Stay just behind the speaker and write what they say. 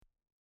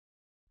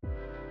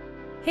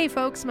Hey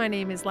folks, my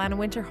name is Lana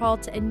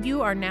Winterholt, and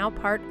you are now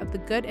part of the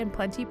Good and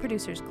Plenty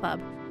Producers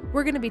Club.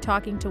 We're going to be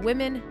talking to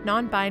women,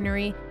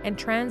 non-binary, and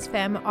trans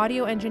femme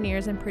audio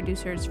engineers and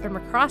producers from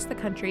across the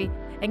country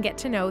and get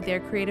to know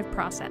their creative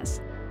process.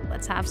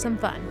 Let's have some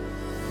fun.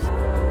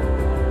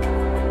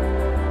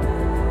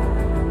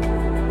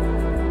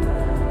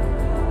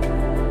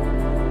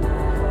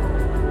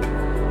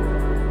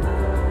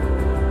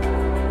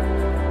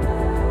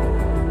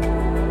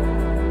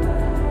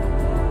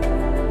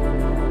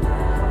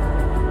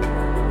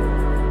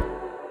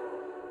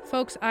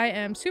 Folks, I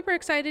am super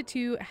excited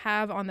to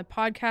have on the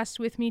podcast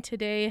with me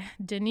today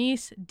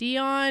Denise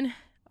De'ion.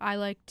 I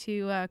like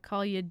to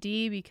call you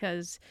D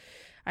because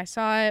I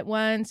saw it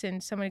once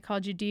and somebody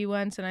called you D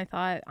once and I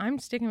thought, I'm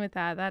sticking with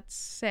that. That's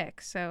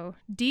sick. So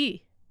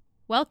D,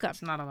 welcome.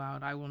 It's not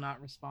allowed. I will not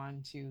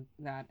respond to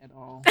that at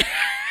all.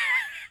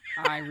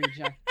 I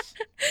reject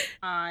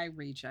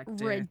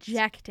it.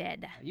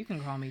 Rejected. You can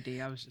call me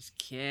D. I was just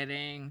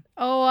kidding.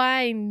 Oh,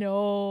 I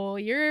know.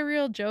 You're a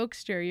real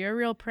jokester. You're a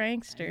real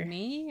prankster.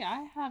 Me?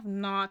 I have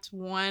not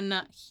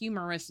one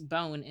humorous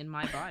bone in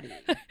my body.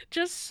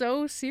 Just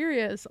so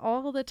serious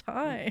all the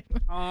time.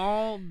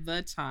 All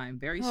the time.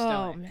 Very stoic.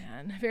 Oh,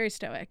 man. Very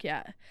stoic,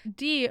 yeah.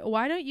 D,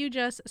 why don't you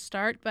just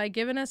start by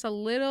giving us a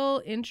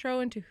little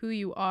intro into who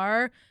you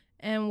are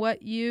and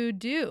what you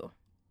do?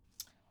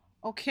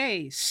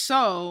 Okay,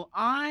 so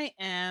I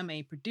am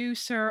a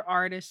producer,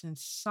 artist, and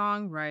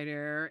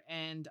songwriter,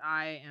 and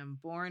I am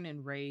born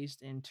and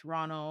raised in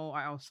Toronto.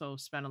 I also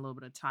spent a little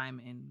bit of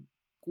time in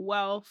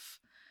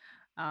Guelph.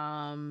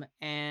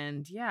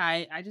 And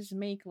yeah, I just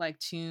make like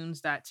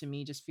tunes that to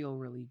me just feel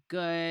really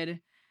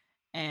good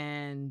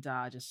and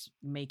just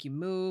make you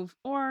move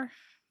or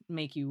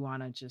make you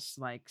want to just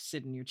like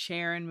sit in your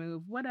chair and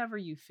move, whatever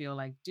you feel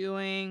like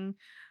doing.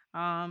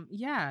 I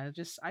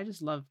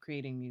just love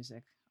creating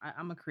music.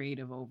 I'm a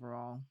creative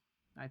overall.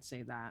 I'd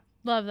say that.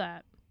 Love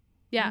that.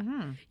 Yeah.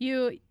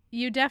 Mm-hmm.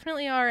 You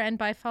definitely are, and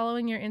by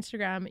following your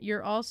Instagram,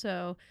 you're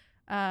also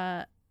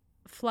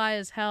fly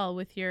as hell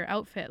with your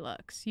outfit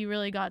looks. You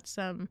really got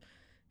some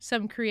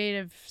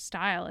creative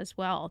style as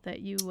well that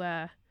you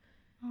like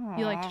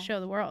to show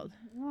the world.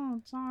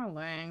 Oh,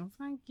 darling.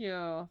 Thank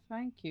you.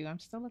 I'm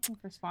still looking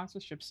for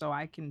sponsorship so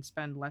I can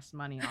spend less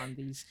money on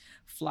these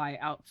fly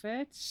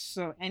outfits.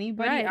 So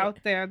anybody out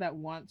there that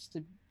wants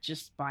to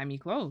just buy me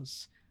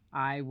clothes,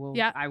 I will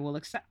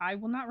accept. I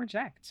will not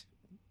reject.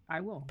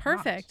 I will.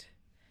 Perfect.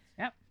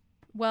 Not. Yep.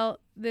 Well,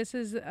 this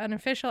is an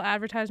official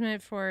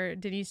advertisement for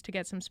Denise to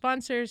get some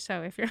sponsors.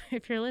 So if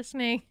you're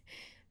listening,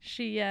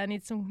 she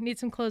needs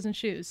some clothes and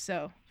shoes.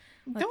 So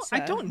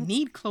I don't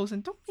need clothes,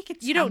 and don't make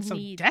it sound so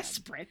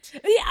desperate.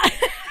 Yeah.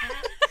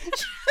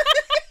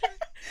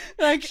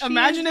 Like,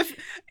 imagine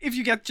if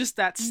you get just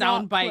that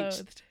sound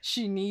bite.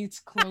 She needs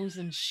clothes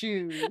and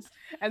shoes,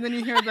 and then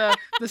you hear the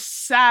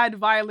sad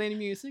violin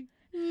music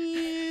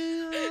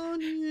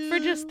for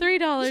just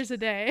 $3 a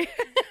day.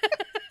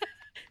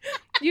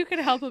 You can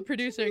help a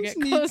producer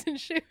get clothes and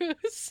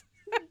shoes.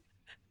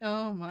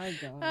 Oh my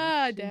god.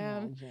 Ah,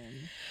 damn.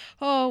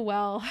 Oh,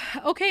 well.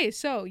 Okay,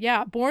 so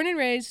yeah, born and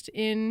raised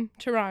in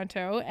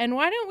Toronto. And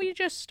why don't we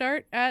just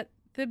start at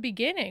the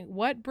beginning?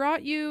 What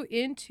brought you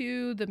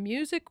into the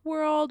music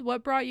world?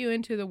 What brought you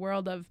into the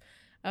world of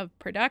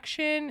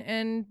production?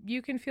 And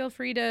you can feel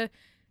free to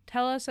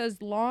tell us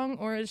as long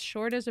or as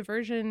short as a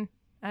version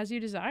as you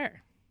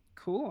desire.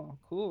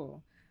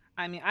 Cool.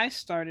 I mean, I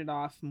started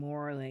off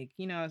more like,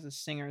 as a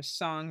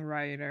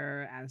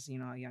singer-songwriter, as, a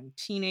young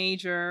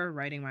teenager,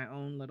 writing my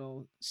own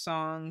little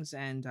songs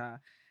and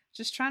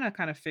just trying to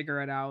kind of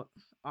figure it out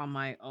on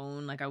my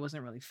own. Like, I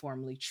wasn't really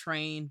formally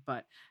trained,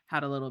 but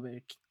had a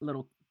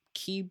little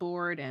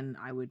keyboard, and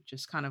I would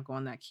just kind of go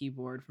on that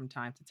keyboard from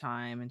time to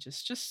time and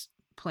just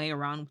play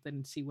around with it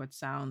and see what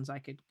sounds I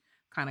could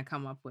kind of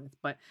come up with.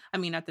 But I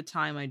mean, at the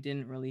time I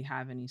didn't really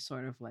have any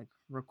sort of like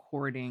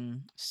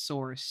recording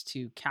source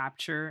to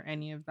capture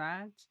any of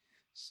that,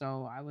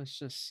 so I was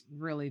just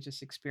really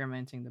just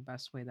experimenting the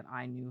best way that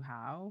I knew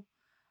how.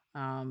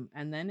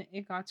 And then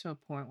it got to a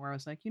point where I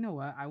was like, you know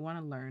what, I want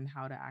to learn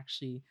how to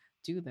actually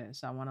do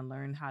this. I want to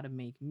learn how to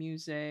make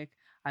music.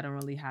 I don't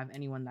really have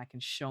anyone that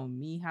can show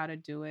me how to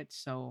do it,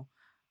 so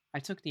I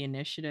took the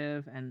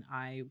initiative and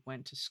I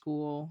went to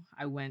school.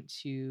 I went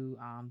to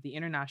the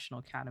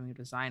International Academy of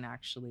Design,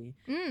 actually,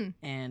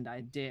 and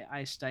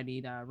I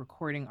studied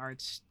recording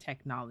arts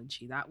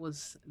technology. That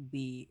was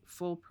the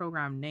full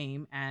program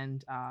name,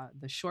 and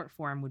the short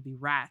form would be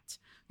RAT.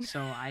 So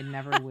I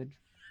never would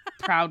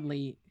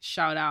proudly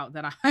shout out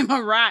that I'm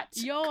a RAT.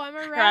 Yo, I'm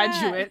a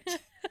graduate.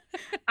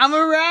 I'm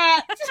a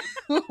RAT.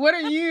 What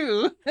are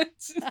you?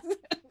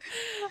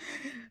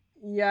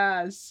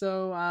 Yeah,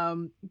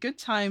 so good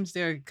times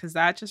there, because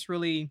that just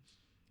really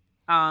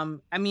I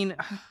mean,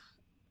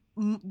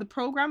 the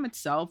program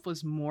itself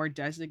was more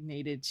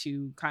designated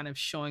to kind of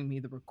showing me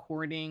the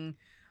recording,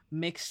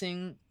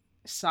 mixing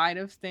side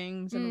of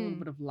things and a little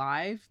bit of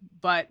live,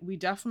 but we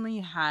definitely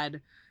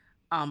had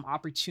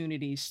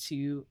opportunities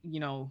to,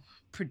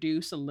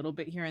 produce a little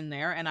bit here and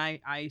there, and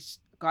I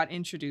got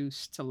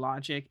introduced to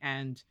Logic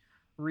and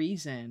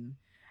Reason.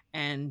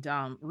 And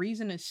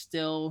Reason is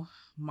still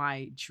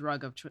my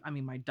drug of choice. I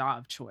mean, my DAW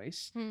of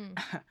choice. Hmm.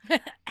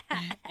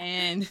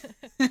 And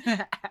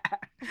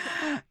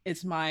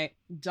it's my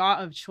DAW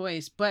of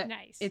choice. But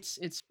Nice.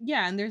 it's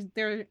yeah, and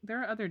there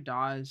are other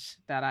DAWs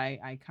that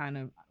I kind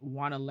of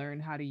want to learn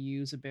how to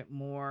use a bit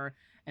more,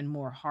 and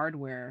more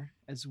hardware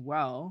as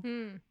well.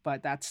 Hmm.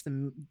 But that's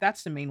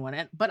the main one.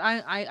 And but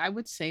I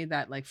would say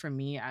that, like, for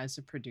me as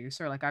a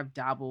producer, like, I've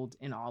dabbled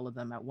in all of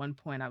them. At one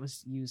point I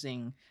was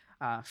using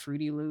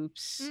Fruity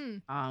Loops.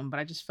 Hmm. But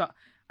I just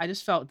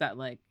felt that,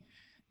 like,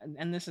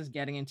 and this is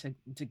getting into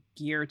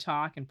gear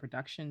talk and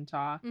production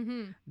talk,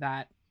 Mm-hmm.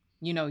 that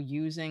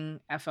using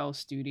FL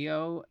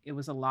Studio, it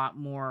was a lot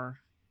more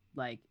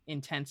like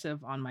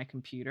intensive on my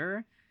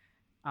computer,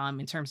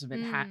 in terms of it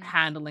Mm.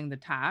 handling the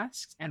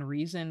tasks. And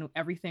Reason,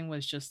 everything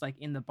was just like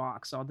in the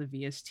box. All the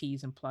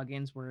VSTs and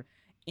plugins were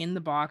in the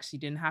box. You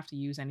didn't have to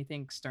use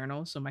anything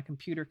external, so my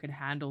computer could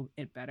handle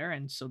it better.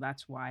 And so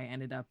that's why I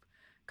ended up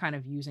kind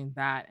of using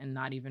that, and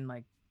not even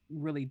like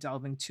really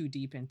delving too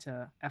deep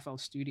into FL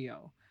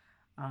Studio.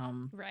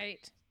 um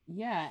Right.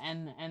 yeah,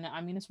 and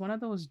I mean, it's one of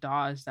those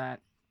DAWs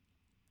that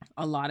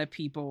a lot of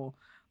people,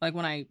 like,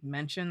 when I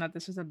mention that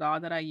this is a DAW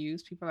that I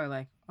use, people are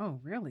like, "Oh,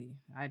 really?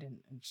 I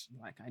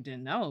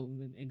didn't know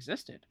it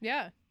existed."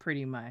 Yeah.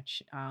 Pretty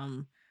much.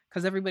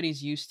 Because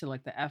everybody's used to,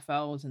 like, the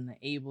FLs and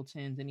the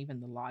Abletons and even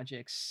the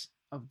Logics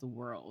of the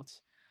world.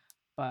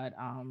 But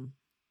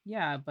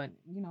yeah, but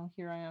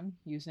here I am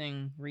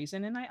using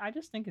Reason, and I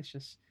just think it's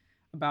just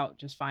about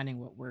just finding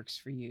what works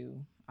for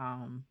you.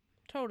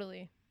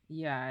 Totally.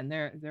 Yeah, and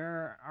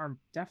there are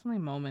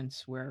definitely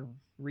moments where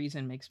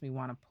Reason makes me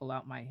want to pull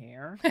out my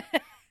hair.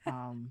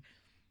 Um,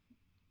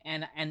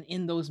 and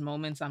in those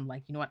moments, I'm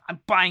like, you know what? I'm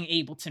buying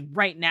Ableton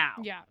right now.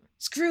 Yeah.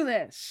 Screw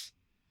this.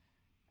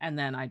 And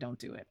then I don't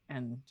do it,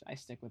 and I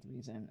stick with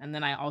Reason. And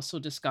then I also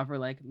discover,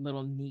 like,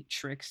 little neat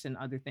tricks and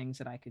other things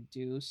that I could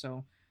do.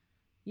 So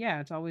yeah,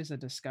 it's always a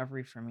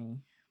discovery for me.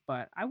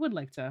 But I would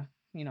like to,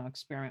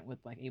 experiment with,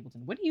 like,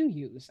 Ableton. What do you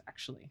use,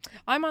 actually?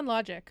 I'm on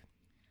Logic.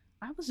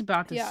 I was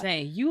about to Yeah.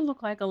 say, you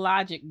look like a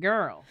Logic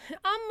girl.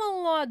 I'm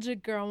a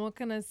Logic girl. What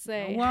can I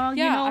say? Well,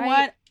 you Yeah, know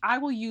what? I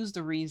will use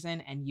the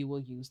Reason and you will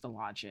use the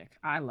Logic.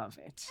 I love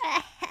it.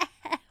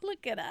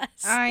 Look at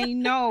us. I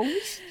know.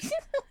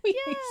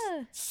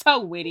 Yeah. So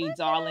witty, Look at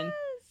darling. us.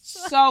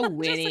 So Just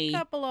witty. a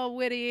couple of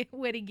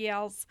witty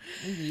gals.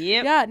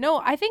 Yep. Yeah,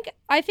 no, I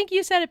think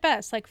you said it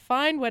best. Like,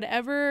 find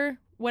whatever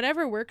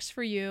works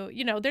for you.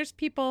 There's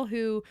people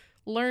who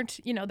learned,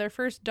 their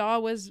first DAW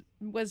was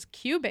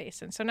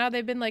Cubase, and so now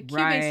they've been like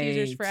Cubase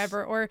users Right.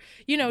 forever. Or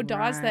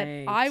DAWs that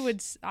I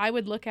Right.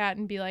 would look at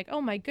and be like,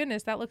 oh my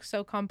goodness, that looks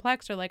so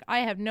complex, or like, I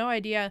have no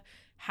idea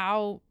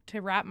how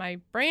to wrap my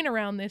brain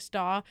around this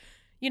DAW.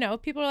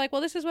 People are like,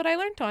 well, this is what I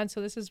learned on,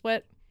 so this is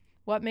what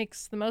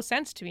makes the most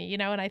sense to me.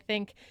 And I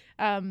think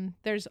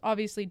there's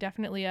obviously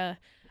definitely a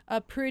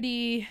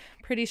pretty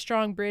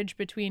strong bridge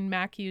between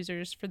Mac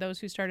users, for those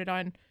who started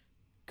on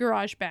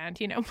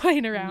GarageBand,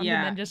 playing around, and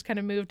Yeah. then just kind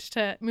of moved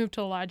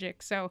to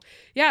Logic. So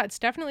yeah, it's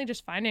definitely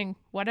just finding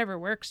whatever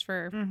works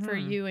for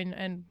Mhm. you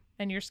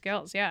and your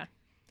skills. Yeah.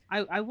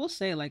 I will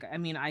say, like, I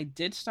mean, I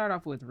did start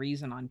off with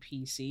Reason on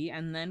PC,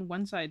 and then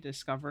once I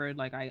discovered,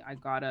 like, I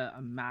got a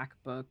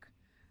MacBook.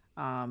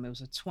 It was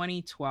a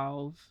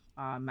 2012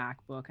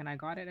 MacBook, and I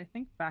got it, I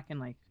think, back in,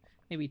 like,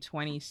 maybe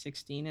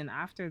 2016. And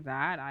after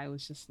that, I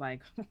was just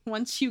like,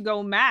 once you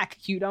go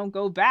Mac, you don't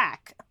go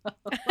back.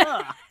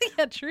 Yeah,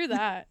 true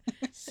that.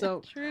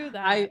 So True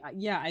that.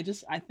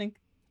 I think,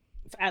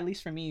 at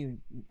least for me,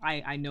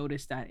 I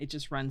noticed that it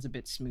just runs a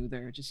bit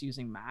smoother just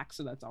using Mac.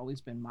 So that's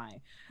always been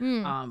my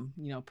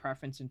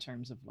preference in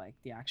terms of, like,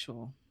 the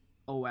actual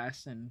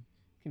OS and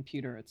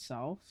computer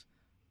itself.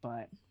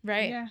 But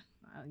Right. yeah,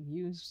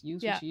 use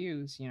Yeah. what you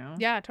use,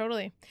 Yeah,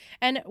 totally.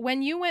 And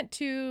when you went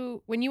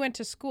to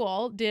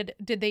school, did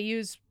they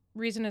use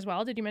Reason as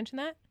well? Did you mention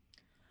that?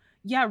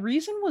 Yeah,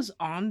 Reason was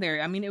on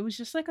there. I mean, it was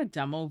just like a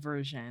demo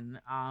version.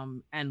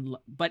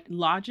 But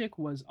Logic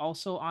was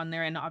also on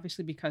there, and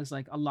obviously, because,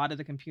 like, a lot of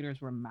the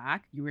computers were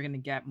Mac, you were gonna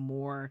get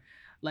more,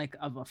 like,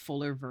 of a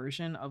fuller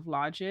version of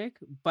Logic.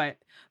 But,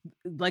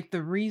 like,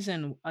 the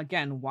reason,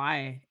 again,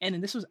 why,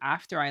 and this was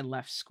after I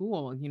left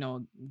school,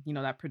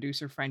 that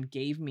producer friend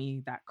gave me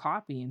that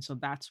copy, and so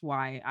that's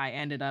why I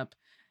ended up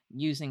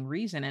using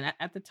Reason. And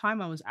at the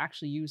time, I was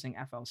actually using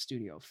FL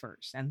Studio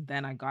first, and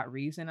then I got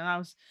Reason. And I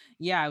was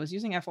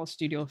using FL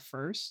Studio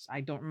first.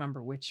 I don't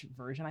remember which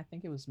version. I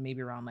think it was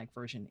maybe around, like,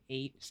 version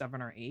 8,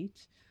 7 or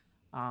 8.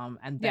 And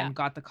Yeah. then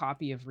got the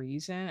copy of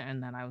Reason,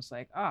 and then I was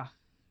like, ah,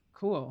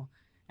 cool.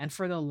 And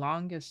for the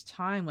longest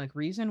time, like,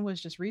 Reason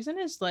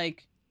is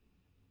like,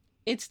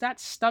 it's that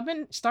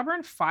stubborn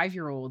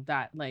 5-year-old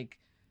that, like,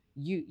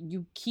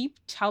 you keep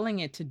telling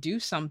it to do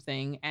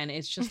something, and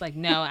it's just like,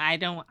 no, I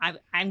don't.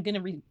 I'm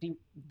gonna be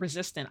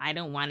resistant. I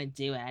don't want to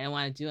do it. I don't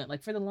want to do it.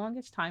 Like, for the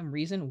longest time,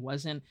 Reason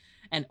wasn't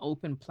an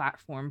open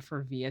platform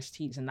for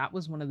VSTs, and that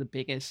was one of the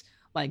biggest,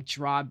 like,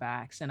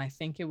 drawbacks. And I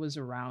think it was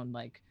around,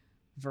 like,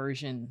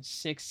 version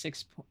 6,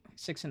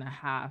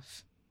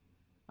 6.6.5,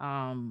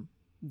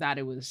 that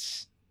it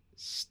was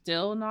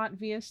still not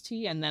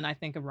VST, and then I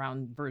think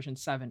around version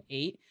 7,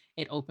 8,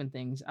 it opened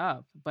things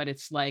up. But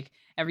it's like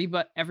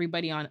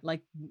everybody on,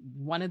 like,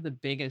 one of the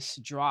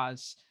biggest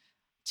draws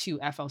to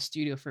FL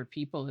Studio for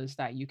people is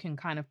that you can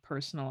kind of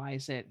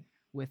personalize it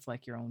with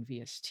like your own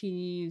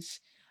VSTs,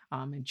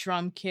 and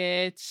drum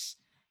kits.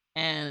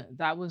 And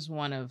that was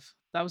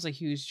a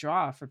huge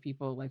draw for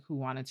people like who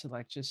wanted to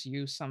like just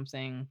use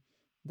something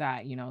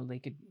that, they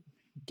could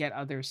get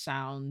other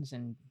sounds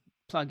and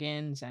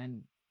plugins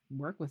and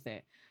work with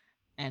it.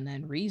 And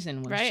then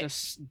Reason was Right.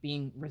 just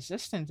being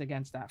resistant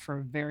against that for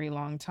a very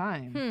long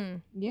time.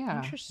 Hmm.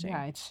 Yeah, Interesting.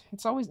 yeah,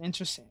 it's always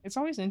interesting. It's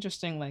always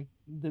interesting, like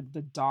the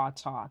DAW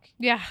talk.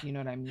 Yeah. You know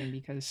what I mean?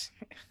 Because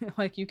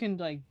like you can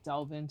like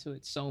delve into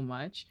it so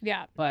much,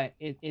 Yeah. but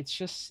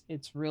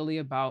it's really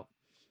about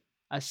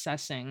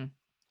assessing.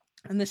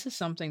 And this is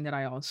something that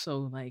I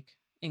also like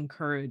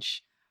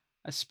encourage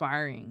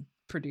aspiring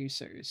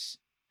producers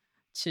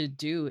to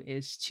do,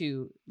 is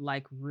to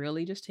like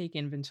really just take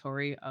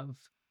inventory of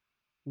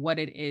what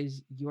it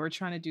is you're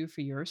trying to do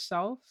for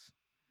yourself,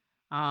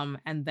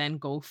 and then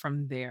go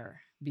from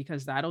there,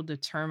 because that'll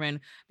determine.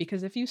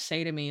 Because if you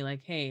say to me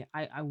like, hey,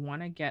 I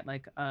want to get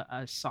like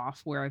a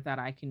software that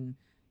I can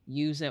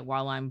use it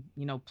while I'm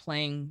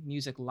playing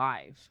music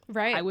live,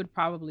 Right. I would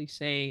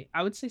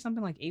say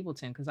something like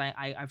Ableton, because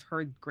I've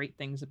heard great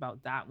things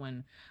about that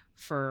one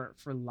for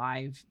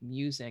live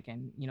music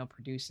and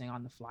producing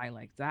on the fly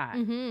like that.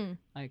 Mm-hmm.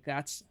 Like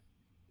that's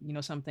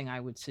something I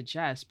would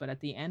suggest. But at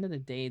the end of the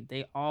day,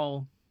 they're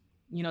all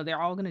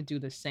going to do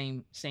the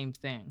same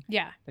thing.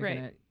 Yeah. They're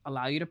going Right. to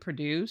allow you to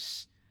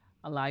produce,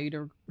 allow you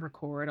to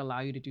record, allow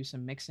you to do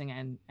some mixing.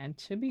 And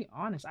to be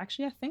honest,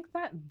 actually, I think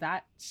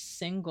that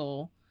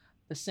single,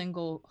 the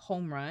single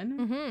Home Run,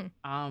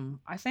 Mm-hmm.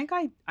 I think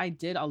I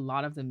did a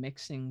lot of the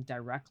mixing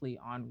directly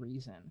on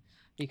Reason,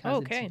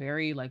 because it's Okay.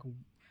 very like,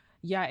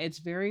 yeah, it's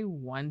very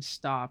one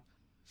stop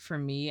for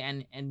me.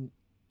 And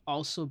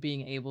also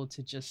being able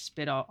to just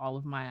spit out all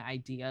of my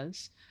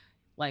ideas,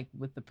 like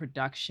with the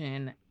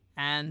production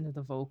and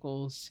the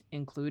vocals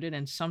included.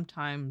 And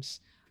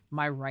sometimes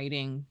my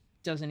writing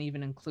doesn't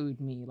even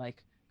include me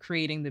like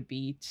creating the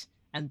beat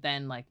and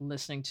then like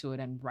listening to it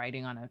and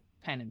writing on a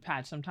pen and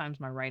pad. Sometimes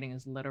my writing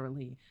is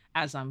literally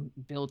as I'm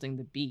building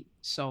the beat.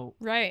 So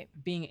Right.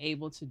 being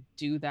able to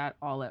do that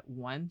all at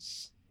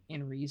once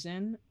in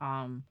Reason,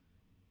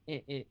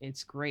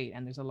 it's great.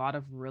 And there's a lot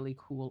of really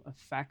cool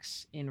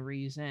effects in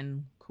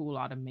Reason, cool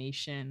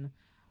automation.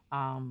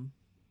 um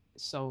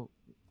so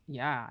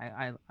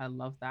yeah, I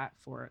love that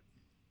for it,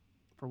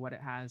 for what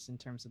it has in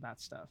terms of that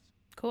stuff.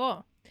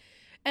 Cool.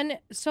 And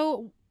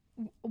so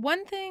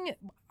one thing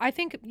I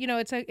think,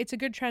 it's a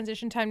good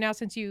transition time now,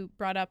 since you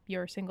brought up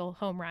your single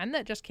Home Run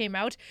that just came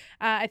out.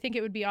 I think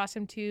it would be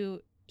awesome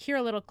to hear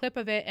a little clip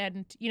of it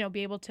and,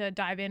 be able to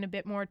dive in a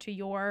bit more to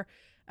your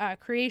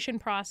creation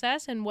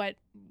process and what,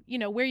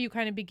 where you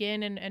kind of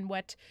begin, and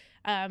what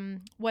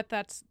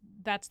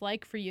that's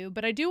like for you.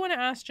 But I do want to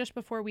ask, just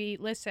before we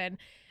listen,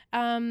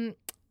 um,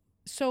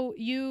 so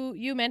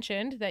you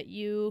mentioned that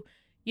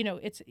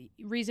it's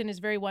Reason is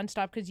very one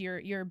stop, because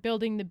you're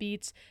building the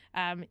beats,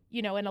 and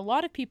a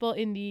lot of people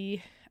in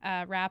the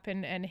rap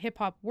and hip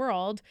hop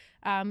world,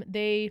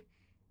 they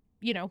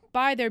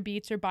buy their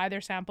beats or buy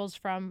their samples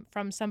from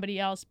somebody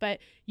else, but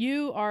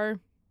you are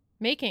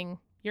making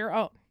your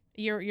own.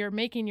 You're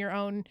making your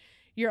own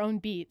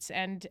beats.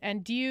 And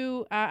do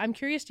you I'm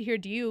curious to hear,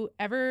 do you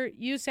ever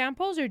use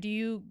samples, or do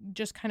you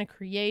just kind of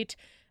create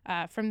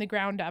from the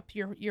ground up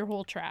your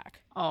whole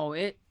track? Oh,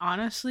 it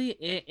honestly,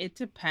 it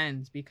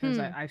depends, because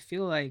Hmm. I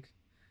feel like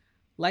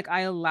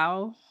I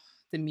allow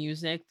the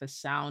music, the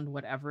sound,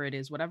 whatever it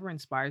is, whatever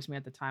inspires me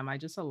at the time, I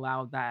just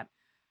allow that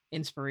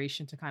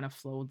inspiration to kind of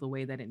flow the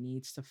way that it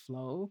needs to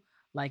flow.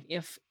 Like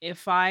if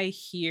I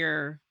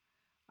hear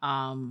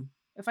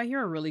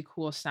a really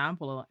cool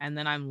sample, and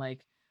then I'm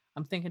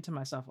thinking to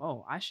myself,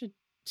 oh, I should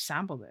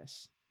sample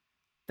this,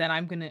 then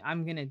I'm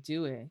gonna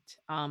do it.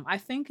 I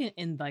think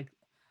in like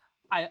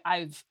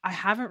I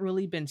haven't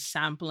really been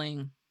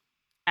sampling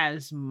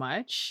as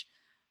much,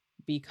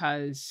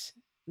 because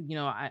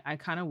I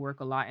kind of work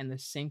a lot in the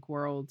sync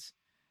world.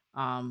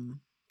 um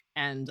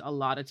and a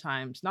lot of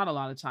times, not a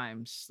lot of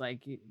times,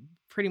 like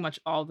pretty much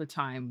all the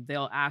time,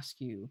 they'll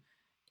ask you,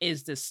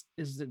 is this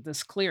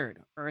cleared,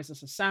 or is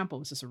this a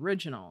sample, is this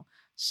original?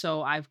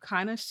 So I've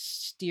kind of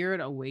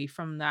steered away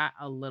from that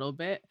a little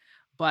bit.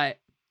 But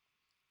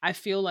I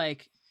feel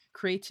like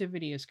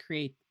creativity is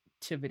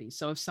creativity.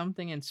 So if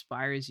something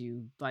inspires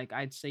you, like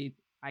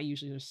I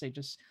usually just say,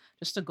 just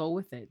to go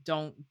with it.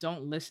 Don't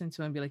listen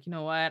to it and be like, you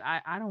know what,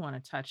 I don't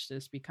want to touch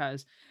this,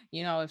 because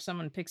if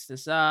someone picks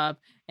this up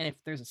and if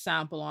there's a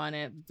sample on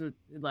it,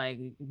 like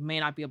may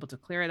not be able to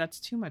clear it. That's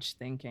too much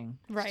thinking.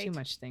 It's too Right.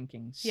 much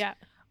thinking. Yeah.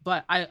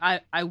 But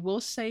I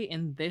will say,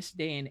 in this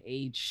day and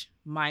age,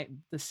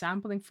 the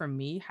sampling for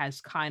me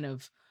has kind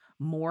of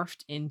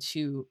morphed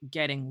into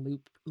getting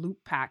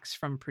loop packs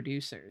from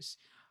producers,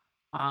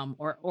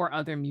 or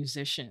other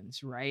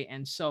musicians, right?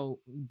 And so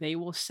they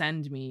will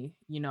send me,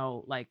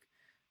 like,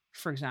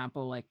 for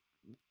example, like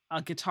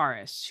a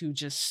guitarist who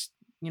just,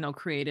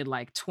 created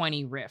like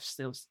 20 riffs.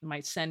 They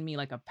might send me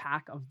like a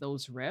pack of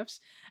those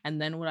riffs.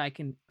 And then what I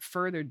can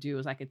further do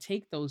is I could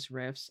take those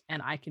riffs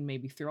and I can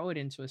maybe throw it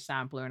into a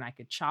sampler and I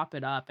could chop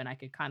it up and I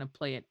could kind of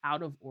play it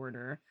out of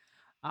order.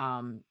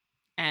 Um,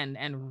 and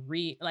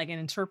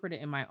interpret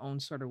it in my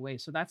own sort of way.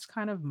 So that's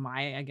kind of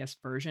my, I guess,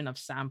 version of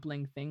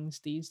sampling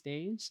things these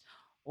days.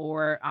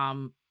 Or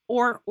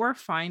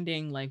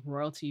finding like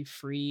royalty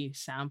free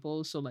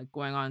samples. So like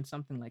going on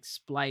something like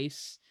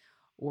Splice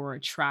or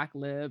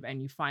Tracklib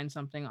and you find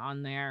something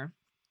on there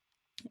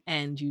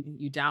and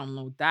you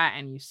download that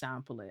and you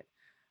sample it.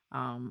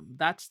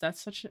 That's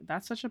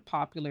such a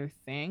popular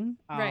thing.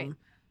 Right.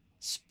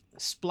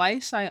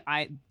 Splice,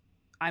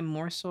 I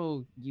more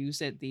so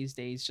use it these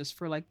days just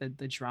for like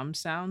the drum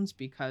sounds,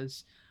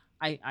 because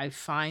I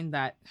find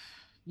that,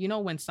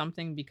 when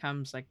something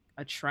becomes like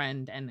a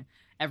trend and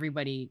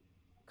everybody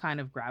kind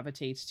of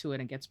gravitates to it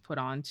and gets put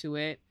onto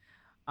it,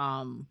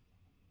 um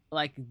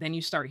like then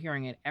you start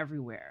hearing it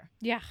everywhere.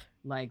 Yeah.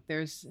 Like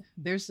there's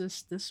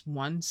this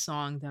one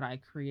song that I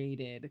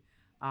created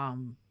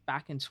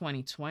back in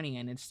 2020,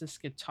 and it's this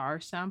guitar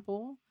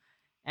sample,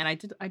 and I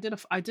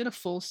did a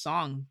full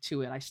song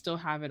to it. I still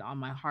have it on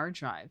my hard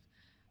drive.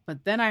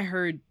 But then I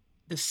heard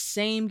the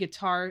same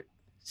guitar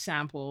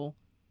sample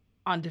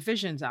on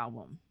Division's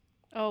album.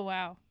 Oh,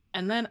 wow.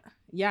 And then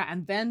yeah,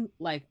 and then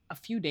like a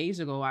few days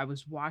ago I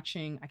was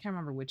watching, I can't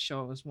remember which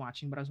show I was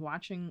watching, but I was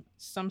watching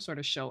some sort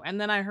of show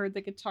and then I heard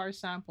the guitar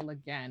sample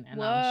again and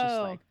Whoa.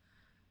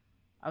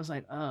 I was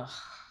like, ugh,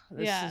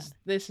 Yeah.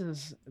 this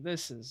is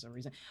a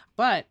reason.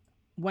 But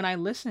when I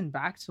listened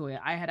back to it,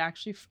 I had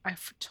actually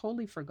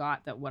totally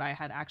forgot that what I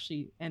had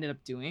actually ended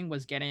up doing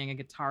was getting a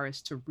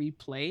guitarist to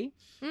replay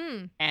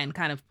Mm. and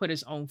kind of put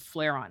his own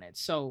flair on it.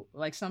 So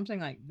like something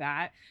like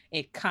that,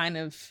 it kind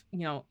of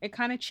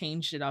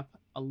changed it up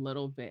a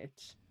little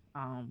bit.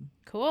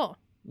 Cool.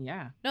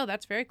 Yeah. No,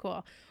 that's very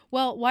cool.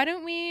 Well, why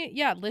don't we,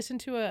 listen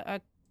to a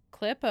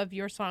clip of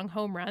your song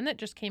Home Run that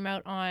just came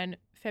out on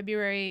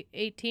February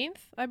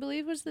 18th, I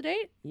believe was the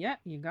date. Yeah,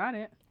 you got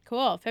it.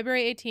 Cool.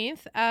 February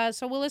 18th.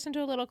 So we'll listen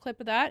to a little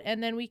clip of that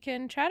and then we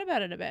can chat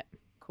about it a bit.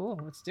 Cool.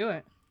 Let's do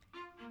it.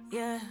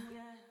 Yeah.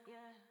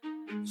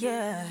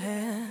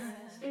 Yeah.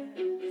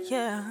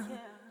 Yeah.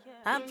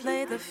 I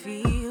played the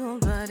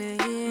field, but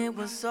it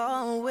was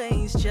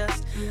always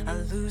just a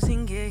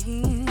losing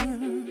game.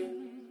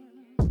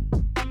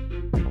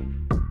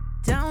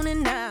 Down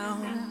and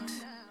out,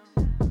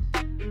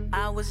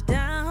 I was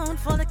down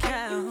for the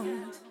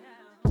count.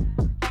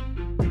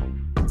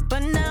 But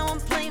now I'm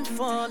playing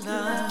for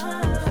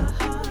love.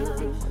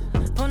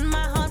 Put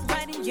my heart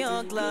right in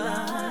your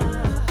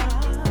glove.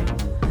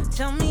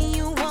 Tell me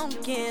you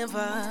won't give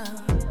up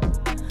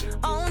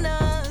on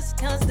us,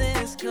 'cause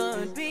this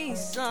could be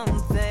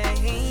something,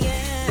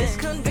 yeah. This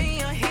could be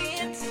a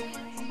hit,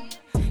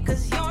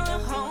 'cause you're a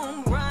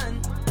home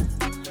run.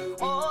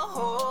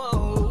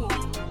 Oh,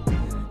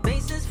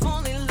 bases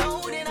fully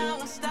loaded, I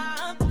won't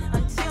stop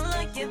until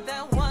I get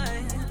that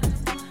one.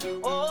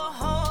 Oh,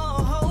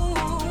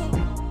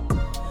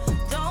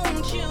 don't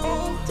you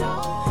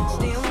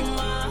steal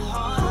my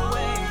heart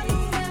away,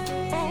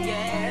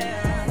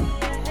 yeah.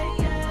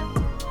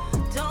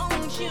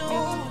 Don't you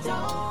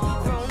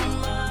throw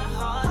my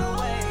heart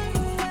away,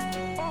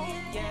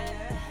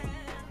 yeah.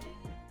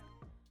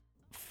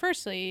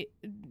 Firstly,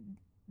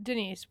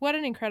 Denise, what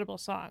an incredible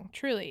song.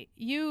 Truly.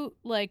 You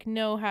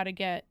know how to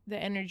get the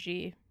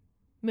energy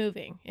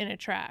moving in a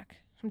track.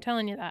 I'm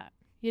telling you that.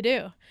 You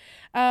do.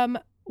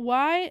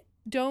 Why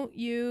don't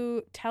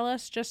you tell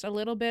us just a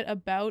little bit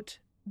about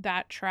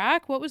that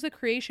track? What was the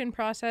creation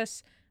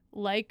process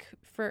like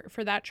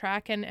for that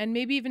track, and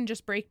maybe even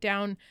just break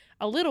down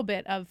a little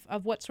bit of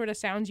what sort of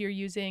sounds you're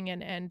using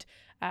and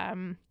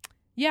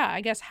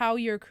I guess how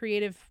your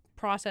creative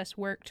process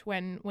worked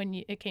when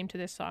it came to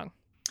this song.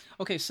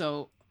 Okay,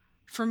 so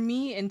for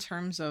me, in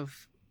terms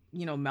of,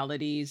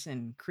 melodies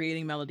and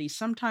creating melodies,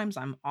 sometimes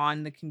I'm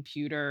on the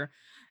computer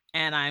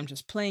and I'm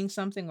just playing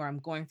something or I'm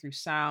going through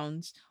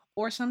sounds,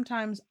 or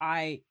sometimes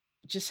I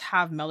just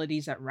have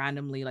melodies that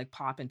randomly like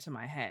pop into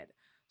my head.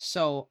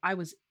 So I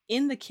was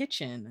in the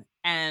kitchen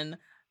and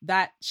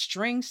that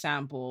string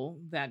sample,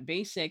 that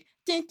basic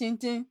din din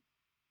din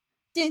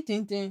din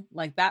din din,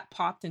 like that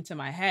popped into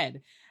my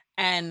head.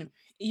 And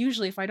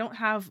usually if I don't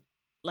have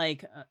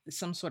like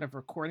some sort of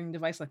recording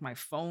device like my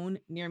phone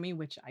near me,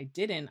 which I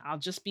didn't, I'll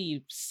just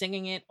be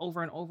singing it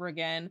over and over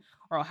again,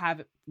 or I'll have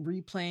it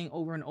replaying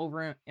over and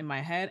over in my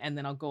head, and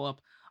then I'll go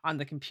up on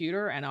the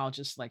computer and I'll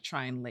just like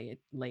try and lay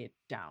it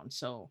down.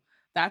 So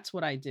that's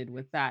what I did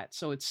with that.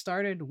 So it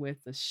started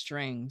with the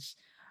strings,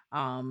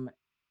 and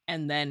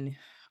then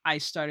I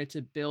started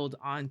to build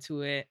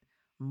onto it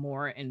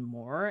more and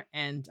more.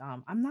 And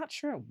I'm not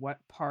sure at what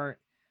part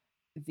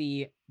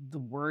the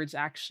words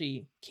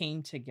actually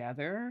came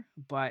together,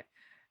 but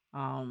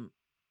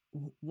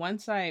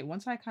once I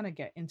kind of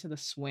get into the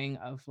swing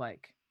of,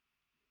 like,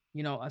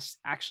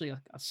 actually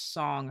a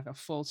song, like a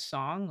full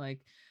song, like,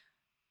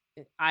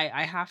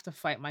 I have to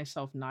fight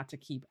myself not to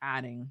keep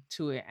adding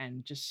to it,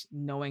 and just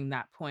knowing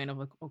that point of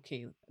like,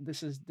 okay,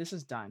 this is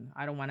done.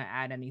 I don't want to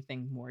add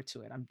anything more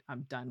to it.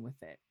 I'm done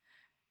with it.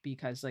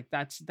 Because like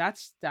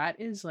that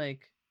is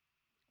like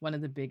one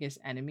of the biggest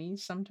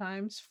enemies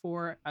sometimes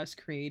for us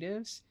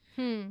creatives.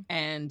 Hmm.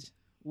 And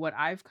what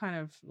I've kind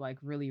of like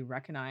really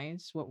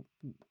recognized, what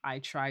I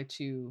try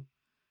to,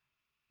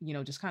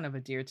 just kind of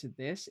adhere to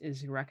this,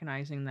 is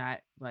recognizing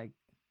that like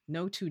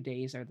no 2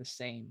 days are the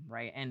same,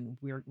 right? And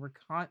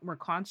we're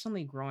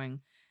constantly growing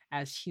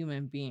as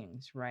human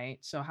beings, right?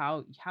 So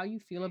how you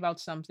feel about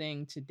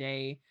something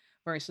today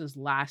versus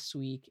last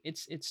week,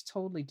 it's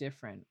totally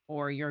different.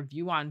 Or your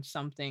view on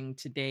something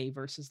today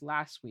versus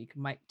last week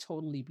might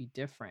totally be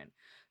different.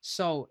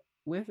 So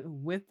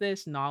with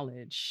this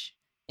knowledge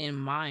in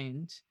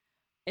mind,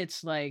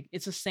 it's like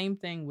it's the same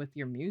thing with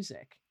your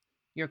music.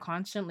 You're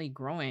constantly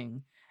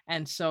growing.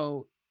 And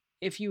so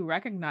if you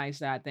recognize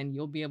that, then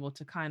you'll be able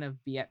to kind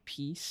of be at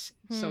peace,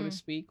 so to Hmm.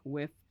 speak,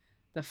 with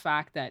the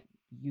fact that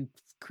you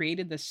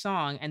created the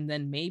song, and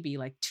then maybe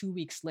like 2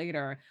 weeks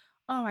later,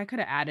 oh, I could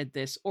have added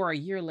this, or a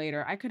year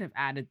later, I could have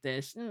added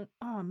this.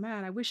 Oh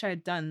man, I wish I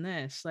had done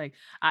this. Like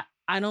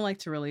I don't like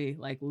to really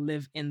like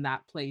live in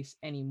that place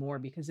anymore,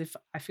 because if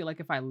I feel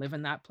like if I live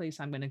in that place,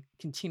 I'm going to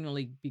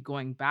continually be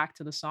going back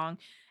to the song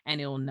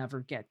and it'll never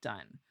get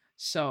done.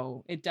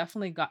 So it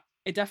definitely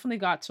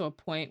got to a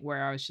point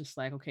where I was just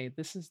like, okay,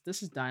 this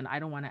is done. I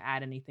don't want to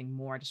add anything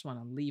more. I just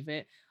want to leave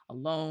it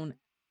alone.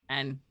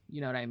 And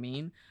you know what I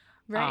mean?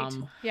 Right.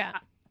 Um Yeah.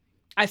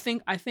 I,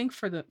 I think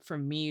for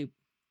me,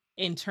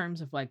 in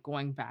terms of like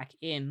going back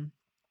in,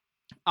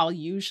 I'll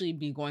usually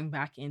be going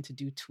back in to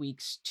do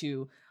tweaks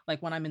to,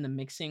 like, when I'm in the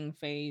mixing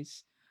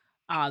phase,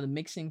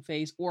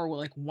 or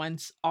like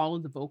once all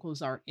of the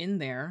vocals are in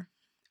there,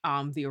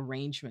 the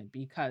arrangement.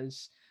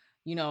 Because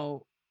you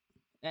know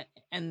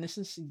and this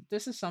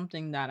is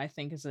something that I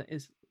think is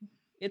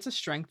it's a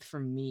strength for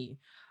me,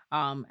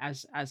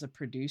 as a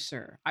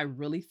producer. I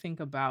really think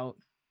about,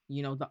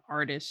 the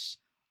artist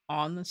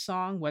on the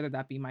song, whether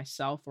that be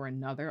myself or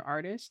another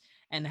artist,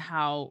 and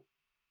how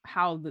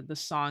the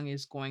song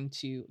is going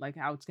to, like,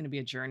 how it's going to be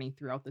a journey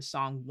throughout the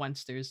song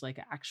once there's like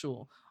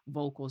actual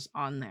vocals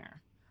on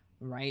there,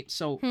 right?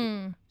 So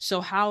Hmm.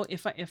 how,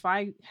 if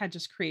I had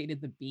just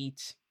created the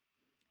beat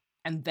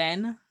and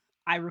then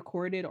I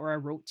recorded or I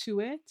wrote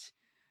to it,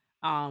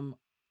 um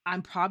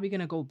I'm probably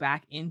going to go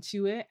back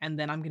into it, and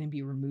then I'm going to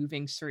be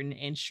removing certain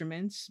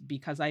instruments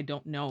because I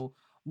don't know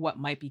what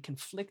might be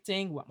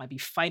conflicting, what might be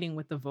fighting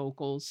with the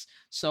vocals.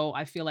 So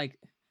I feel like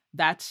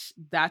that's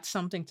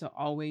something to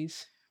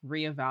always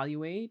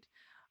reevaluate,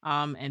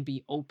 and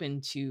be open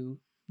to,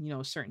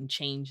 certain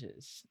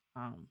changes.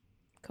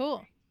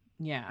 Cool.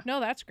 Yeah. No,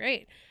 that's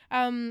great.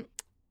 Um,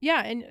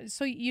 yeah, and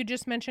so you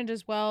just mentioned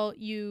as well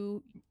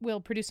you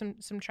will produce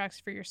some tracks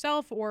for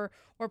yourself or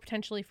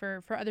potentially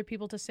for other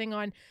people to sing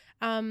on.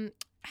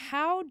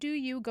 How do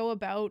you go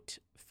about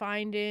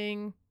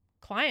finding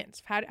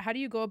clients? How do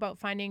you go about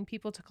finding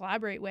people to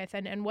collaborate with,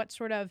 and what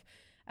sort of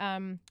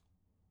um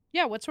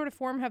what sort of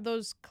form have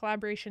those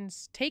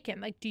collaborations taken?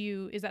 Like,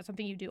 is that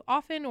something you do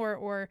often,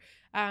 or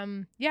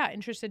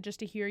interested just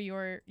to hear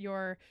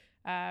your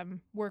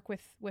work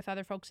with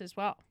other folks as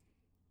well.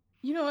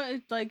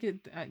 It's like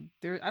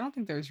I don't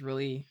think there's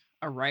really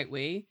a right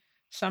way.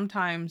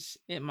 Sometimes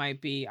it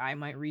might be I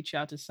might reach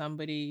out to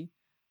somebody.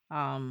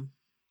 Um,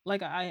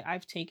 like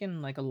I've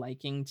taken like a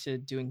liking to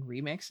doing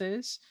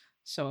remixes.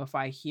 So if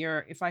I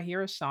hear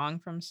a song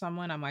from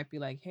someone, I might be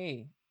like,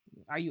 hey,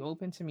 are you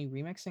open to me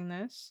remixing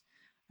this?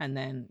 And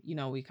then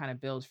we kind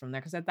of build from there.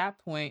 Because at that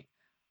point,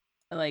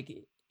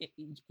 like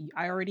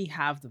I already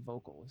have the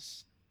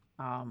vocals.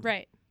 Um,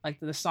 Right. like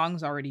the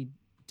song's already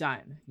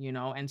done,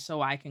 and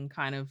so I can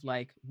kind of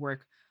like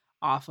work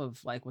off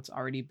of like what's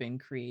already been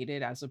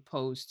created, as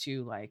opposed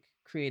to like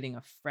creating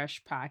a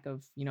fresh pack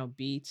of,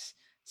 beats,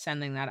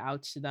 sending that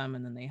out to them,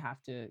 and then they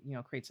have to,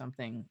 create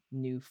something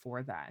new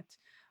for that.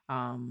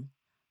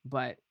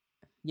 But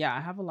yeah, I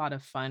have a lot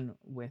of fun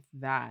with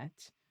that.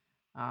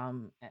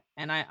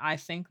 And I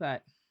think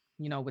that,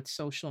 with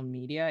social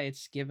media,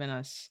 it's given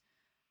us,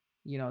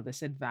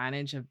 this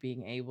advantage of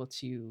being able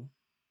to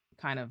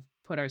kind of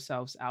put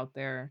ourselves out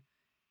there,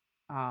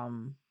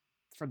 um,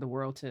 for the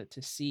world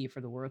to see,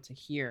 for the world to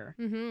hear.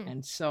 Mm-hmm.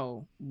 And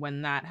so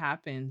when that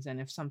happens,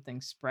 and if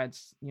something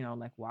spreads,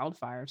 like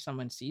wildfire, if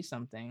someone sees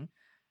something,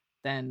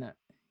 then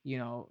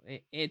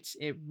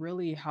it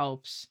really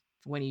helps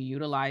when you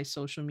utilize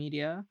social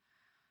media,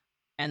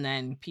 and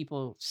then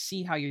people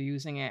see how you're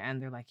using it,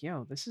 and they're like,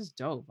 yo, this is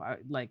dope.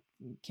 Like,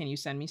 can you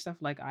send me stuff?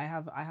 Like, I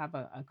have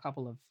a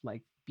couple of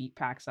like beat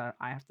packs that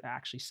I have to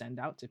actually send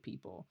out to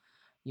people,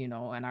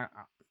 and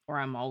or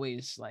I'm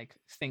always like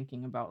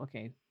thinking about,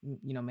 okay,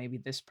 maybe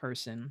this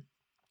person,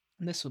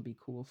 this would be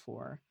cool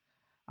for.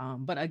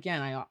 But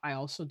again, I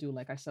also do,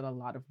 like I said, a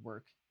lot of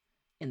work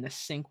in the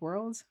sync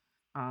world.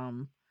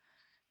 um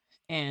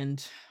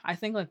and I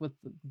think like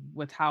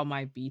with how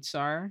my beats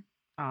are,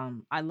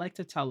 I like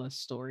to tell a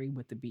story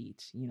with the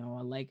beat.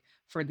 I like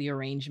for the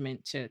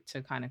arrangement to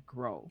kind of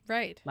grow.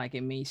 Right. Like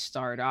it may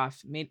start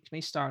off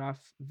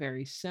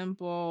very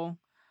simple,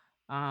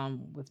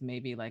 with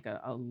maybe like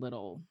a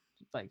little,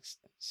 like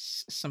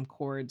some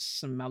chords,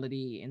 some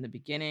melody in the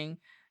beginning,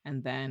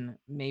 and then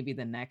maybe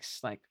the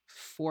next like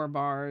 4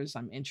 bars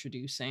I'm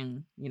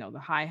introducing, the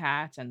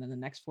hi-hat, and then the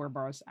next 4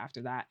 bars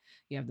after that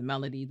you have the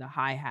melody, the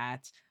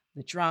hi-hat,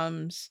 the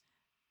drums,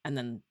 and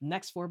then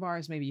next 4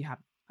 bars maybe you have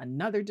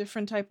another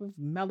different type of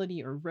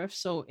melody or riff.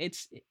 So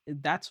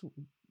that's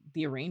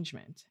the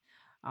arrangement.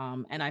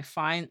 And I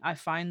find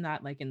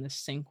that like in the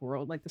sync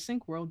world, like the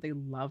sync world, they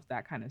love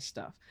that kind of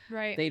stuff.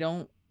 Right. They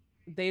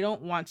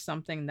don't want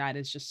something that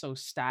is just so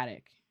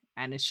static,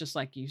 and it's just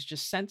like you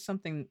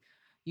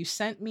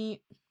sent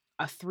me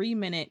a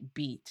 3-minute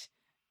beat,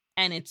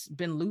 and it's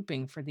been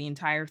looping for the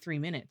entire 3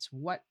 minutes.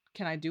 What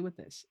can I do with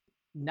this?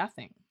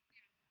 Nothing.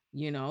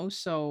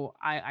 So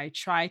I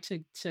try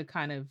to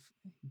kind of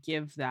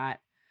give that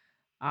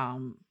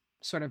um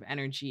sort of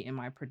energy in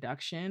my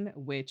production,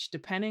 which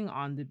depending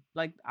on the,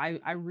 like,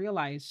 I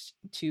realized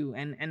too,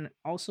 and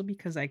also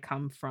because I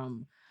come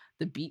from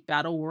the beat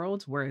battle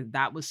world where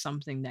that was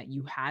something that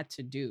you had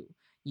to do.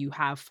 You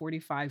have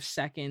 45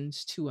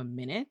 seconds to a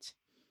minute,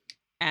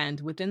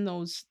 and within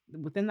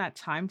that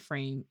time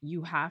frame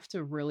you have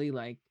to really,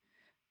 like,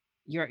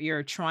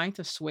 you're trying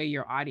to sway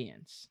your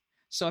audience.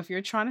 So if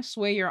you're trying to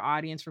sway your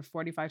audience for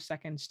 45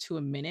 seconds to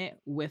a minute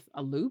with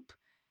a loop,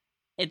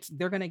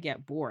 they're going to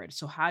get bored.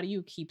 So how do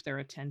you keep their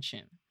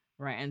attention?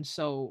 Right? And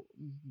so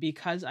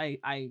because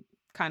I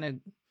kind of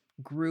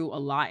grew a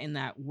lot in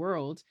that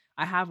world,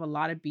 I have a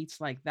lot of beats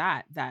like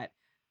that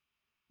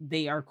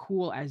they are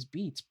cool as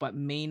beats, but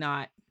may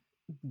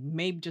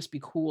just be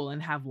cool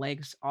and have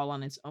legs all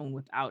on its own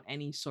without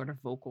any sort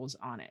of vocals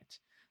on it.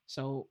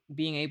 So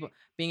being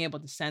able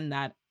to send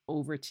that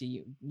over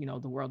to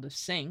the world of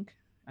sync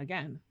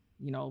again,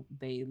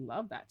 they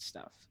love that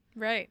stuff.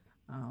 Right.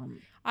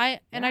 I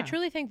Yeah.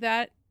 truly think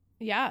that,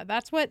 yeah,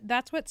 that's what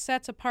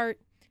sets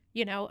apart,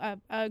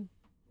 a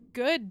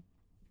good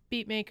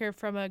beat maker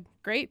from a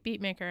great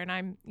beat maker. And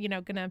I'm,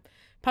 gonna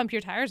pump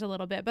your tires a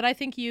little bit, but I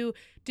think you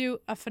do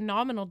a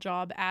phenomenal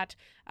job at,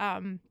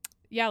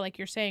 like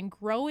you're saying,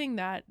 growing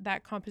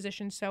that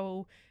composition.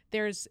 So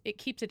it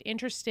keeps it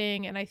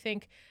interesting. And I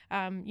think,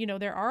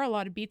 there are a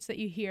lot of beats that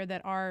you hear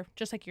that are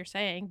just like you're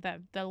saying,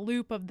 the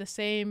loop of the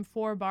same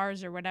 4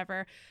 bars or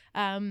whatever.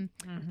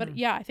 But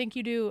yeah, I think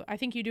you do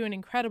an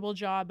incredible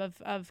job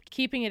of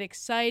keeping it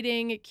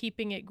exciting,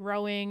 keeping it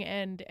growing,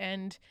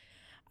 and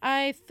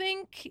I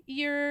think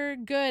you're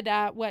good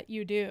at what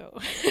you do,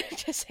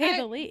 to say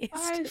the least.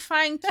 Oh,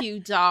 thank you,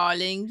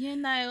 darling.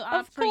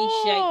 Of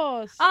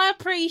course. I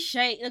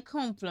appreciate the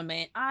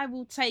compliment. I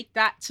will take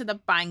that to the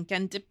bank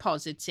and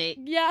deposit it.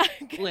 Yeah,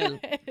 Well,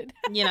 good.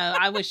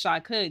 I wish I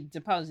could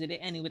deposit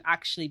it and it would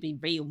actually be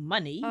real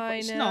money, but I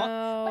it's know.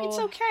 not. But it's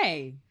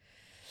okay.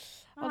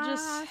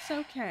 It's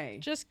okay.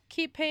 Just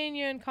keep paying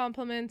you in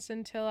compliments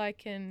until I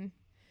can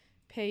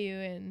pay you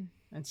in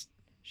It's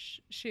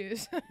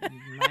shoes.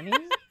 money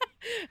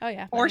Oh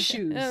yeah. or money.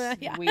 shoes.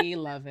 Yeah. We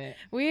love it.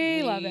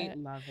 We love it.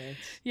 Love it.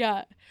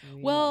 Yeah.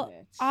 We Well, love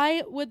it.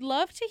 I would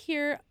love to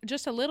hear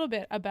just a little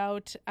bit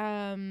about,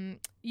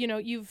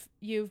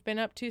 you've been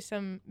up to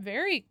some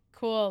very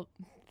cool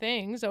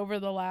things over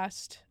the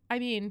last,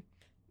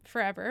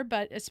 forever,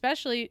 but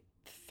especially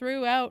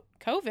throughout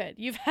COVID.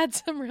 You've had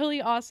some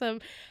really awesome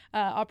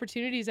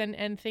opportunities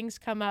and things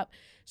come up.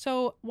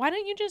 So why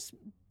don't you just,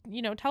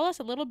 tell us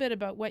a little bit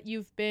about what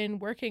you've been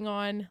working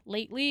on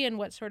lately and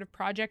what sort of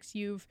projects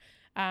you've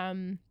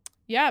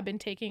been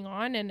taking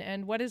on,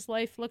 and what has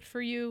life looked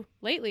for you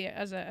lately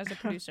as a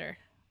producer?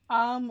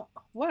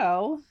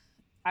 Well,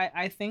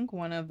 I think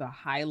one of the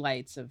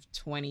highlights of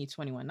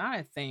 2021, not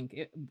I think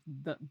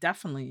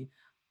definitely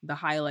the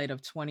highlight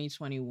of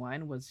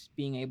 2021 was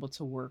being able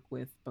to work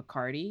with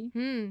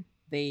Bacardi.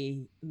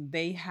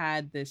 They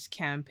had this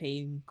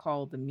campaign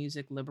called the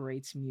Music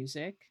Liberates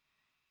Music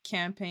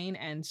campaign,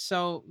 and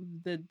so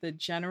the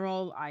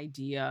general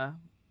idea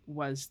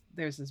was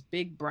there's this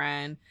big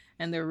brand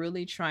and they're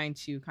really trying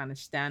to kind of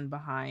stand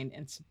behind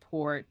and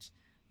support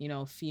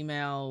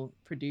female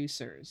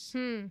producers.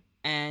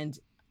 And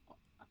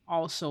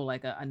also,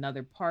 like,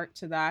 another part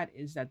to that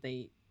is that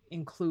they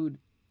include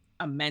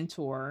a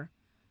mentor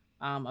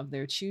of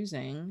their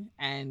choosing,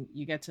 and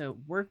you get to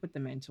work with the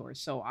mentor.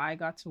 So I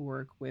got to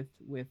work with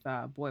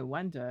Boy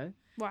Wonder.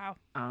 Wow.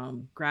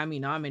 Grammy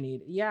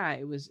nominated. Yeah,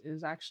 it was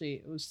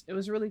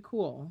really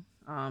cool.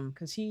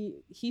 Because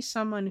he's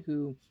someone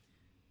who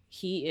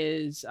he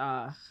is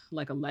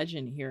like a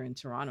legend here in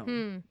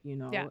Toronto.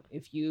 Yeah.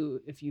 If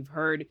you've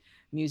heard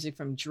music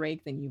from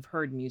Drake, then you've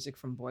heard music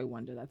from Boy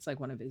Wonder. That's like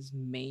one of his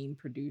main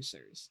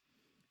producers.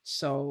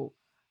 So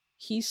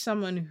he's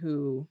someone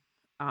who,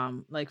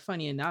 like,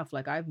 funny enough,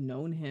 like, I've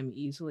known him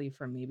easily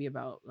for maybe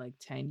about like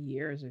 10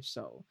 years or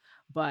so,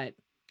 but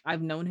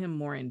I've known him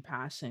more in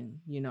passing.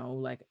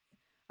 Like,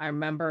 I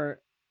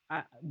remember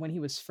when he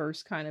was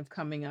first kind of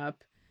coming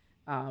up,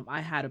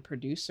 I had a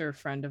producer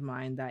friend of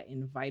mine that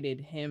invited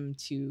him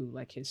to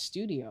like his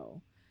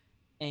studio,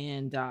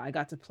 and I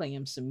got to play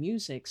him some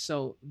music.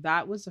 So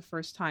that was the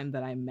first time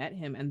that I met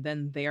him. And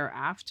then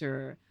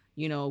thereafter,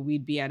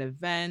 we'd be at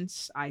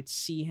events. I'd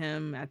see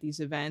him at these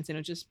events, and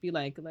it'd just be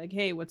like,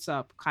 hey, what's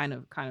up, kind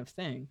of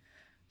thing.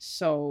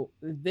 So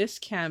this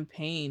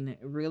campaign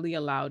really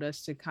allowed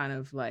us to kind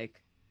of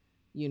like,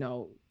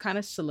 kind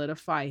of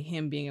solidify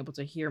him being able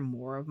to hear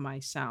more of my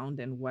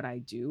sound and what I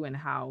do and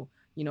how,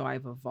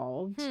 I've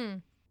evolved. Hmm.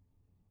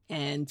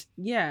 And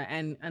yeah,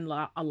 and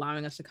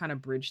allowing us to kind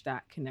of bridge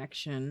that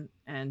connection.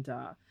 And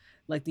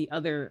like the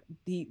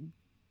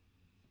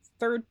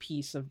third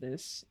piece of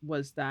this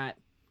was that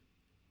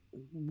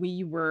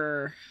we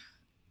were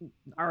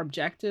our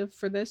objective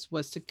for this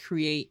was to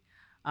create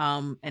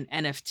an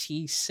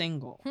NFT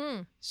single.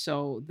 Hmm.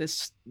 So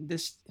this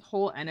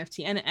whole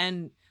NFT,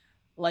 and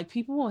like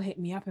people will hit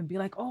me up and be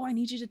like, "Oh, I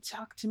need you to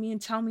talk to me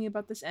and tell me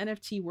about this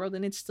NFT world."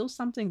 And it's still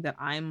something that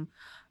I'm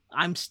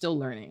still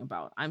learning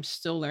about. I'm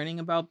still learning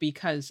about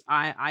because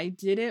I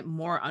did it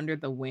more under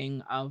the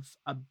wing of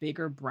a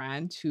bigger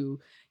brand who,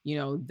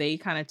 they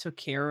kind of took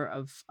care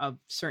of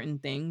certain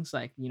things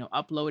like,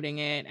 uploading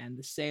it and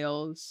the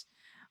sales.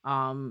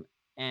 Um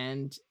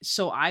and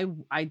so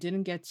I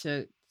didn't get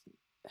to,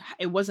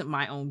 it wasn't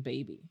my own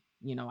baby.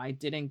 I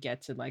didn't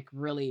get to like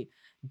really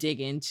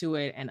dig into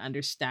it and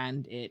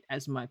understand it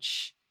as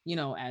much,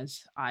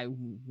 as I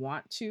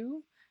want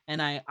to.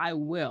 And I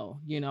will,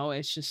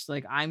 it's just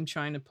like I'm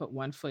trying to put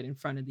one foot in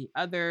front of the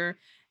other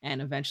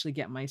and eventually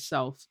get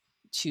myself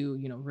to,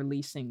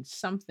 releasing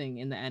something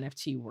in the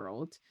NFT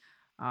world.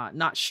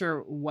 Not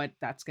sure what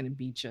that's going to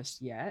be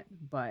just yet,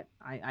 but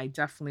I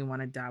definitely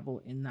want to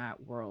dabble in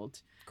that world.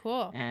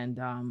 Cool. And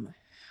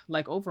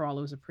like overall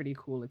it was a pretty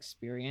cool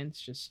experience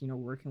just,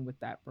 working with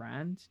that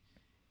brand.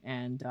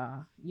 And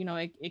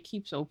it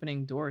keeps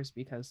opening doors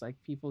because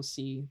like people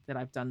see that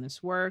I've done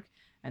this work,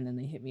 and then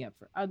they hit me up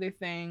for other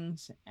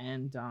things.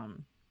 And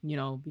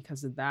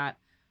because of that,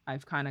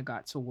 I've kind of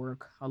got to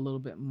work a little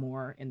bit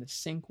more in the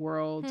sync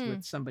world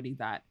with somebody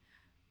that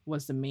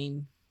was the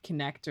main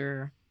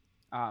connector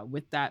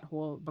with that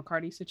whole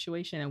Bacardi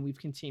situation, and we've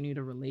continued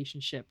a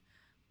relationship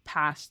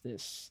past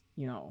this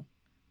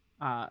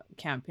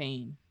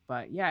campaign.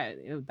 But yeah,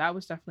 that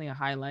was definitely a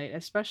highlight,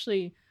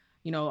 especially,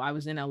 I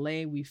was in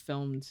LA, we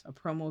filmed a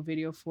promo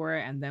video for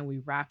it, and then we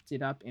wrapped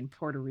it up in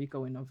Puerto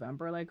Rico in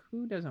November. Like,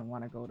 who doesn't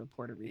want to go to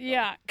Puerto Rico?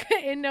 Yeah,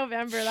 in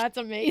November. That's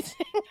amazing.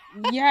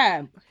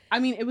 Yeah. I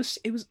mean, it was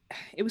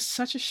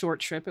such a short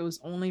trip. It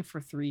was only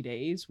for 3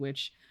 days,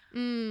 which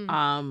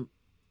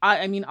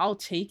I mean, I'll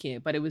take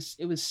it, but it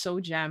was so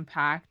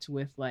jam-packed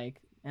with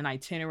like an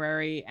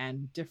itinerary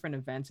and different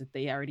events that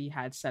they already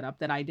had set up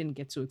that I didn't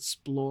get to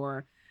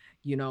explore,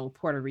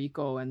 Puerto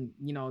Rico and,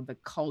 the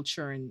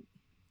culture and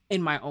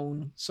in my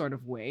own sort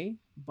of way.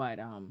 But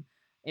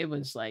it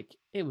was like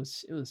it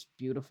was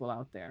beautiful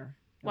out there.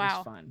 It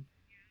was fun.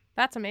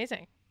 That's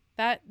amazing.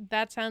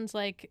 That sounds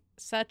like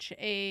such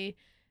a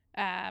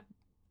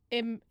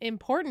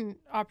important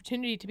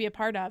opportunity to be a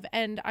part of.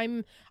 And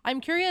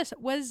I'm curious,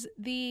 was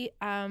the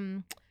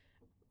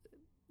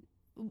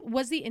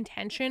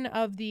intention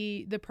of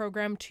the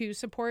program to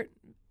support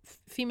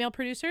female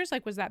producers?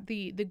 Like, was that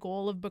the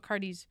goal of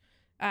Bacardi's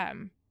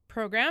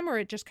program, or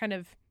it just kind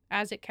of,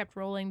 as it kept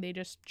rolling, they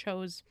just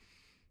chose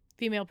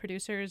female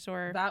producers?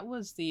 Or that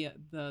was the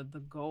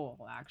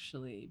goal,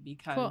 actually,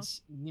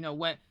 because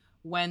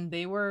when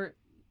they were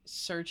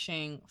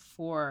searching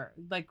for,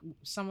 like,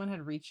 someone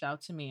had reached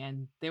out to me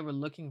and they were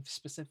looking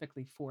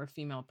specifically for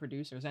female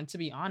producers. And to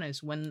be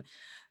honest, when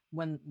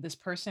this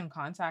person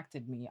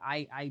contacted me,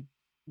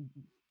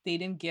 they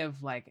didn't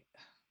give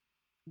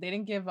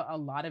a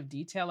lot of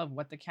detail of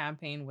what the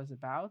campaign was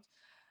about.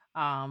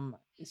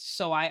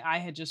 So I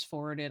had just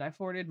forwarded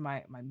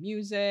my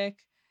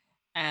music,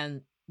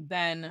 and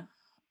then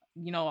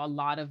a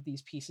lot of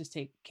these pieces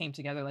came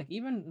together. Like,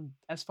 even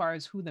as far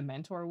as who the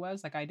mentor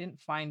was, like I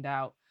didn't find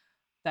out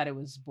that it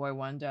was Boy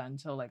Wonder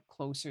until like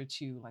closer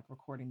to like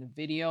recording the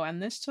video. And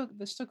this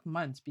took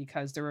months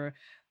because there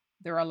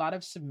were a lot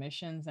of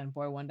submissions, and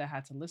Boy Wonder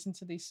had to listen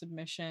to these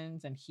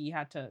submissions, and he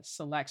had to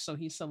select. So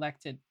he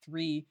selected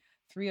three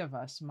of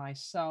us,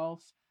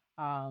 myself,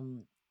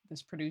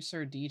 this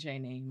producer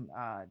DJ named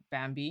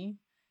Bambi,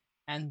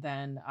 and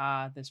then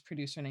this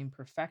producer named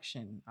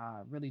Perfection,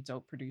 really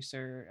dope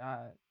producer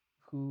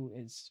who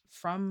is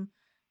from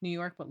New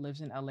York but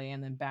lives in LA.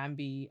 And then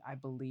Bambi, I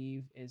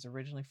believe, is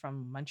originally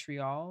from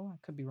Montreal.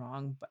 I could be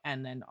wrong,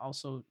 and then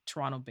also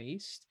Toronto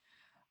based.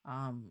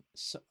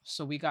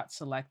 So we got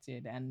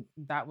selected, and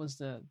that was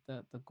the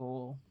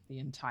goal the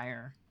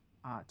entire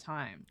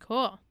time.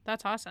 Cool.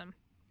 That's awesome.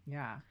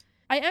 Yeah.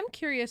 I am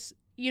curious,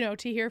 to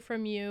hear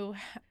from you,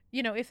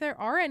 if there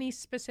are any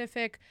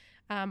specific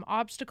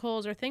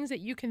obstacles or things that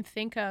you can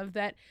think of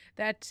that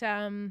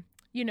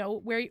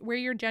where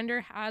your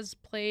gender has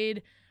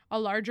played a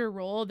larger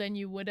role than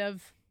you would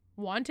have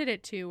wanted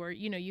it to, or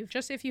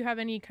if you have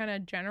any kind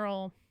of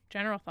general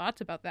thoughts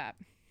about that.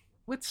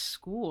 With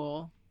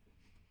school,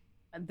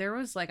 there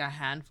was like a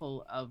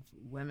handful of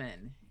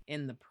women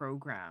in the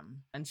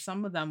program. And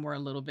some of them were a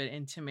little bit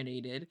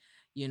intimidated,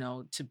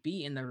 to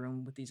be in the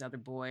room with these other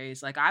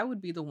boys. Like I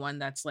would be the one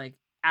that's like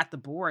at the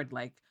board,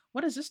 like,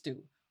 what does this do?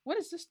 What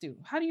does this do?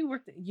 How do you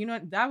work?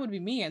 That would be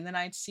me. And then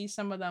I'd see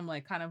some of them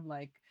like kind of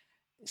like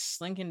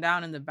slinking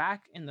down in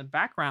the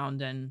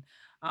background. And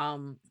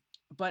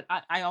but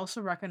I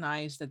also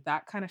recognize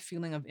that kind of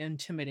feeling of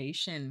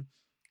intimidation,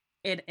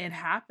 it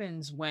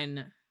happens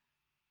when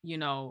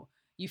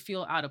you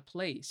feel out of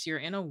place. You're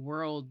in a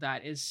world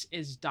that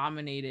is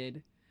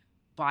dominated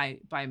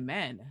by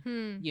men,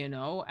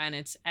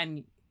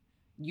 and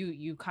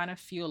you kind of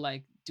feel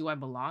like, do I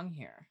belong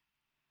here?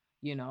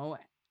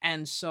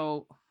 And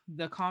so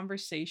the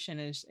conversation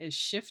is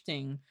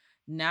shifting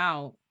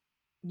now.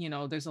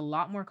 There's a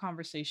lot more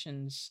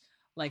conversations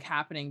like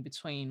happening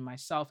between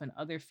myself and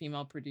other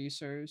female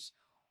producers,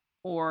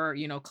 or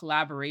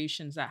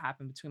collaborations that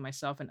happen between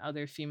myself and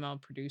other female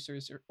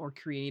producers, or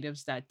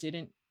creatives that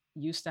didn't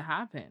used to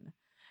happen.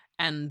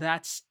 And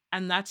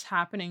that's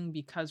happening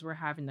because we're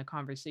having the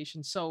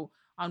conversation. So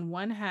on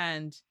one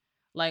hand,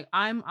 like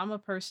I'm a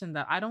person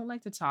that I don't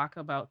like to talk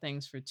about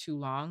things for too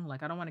long.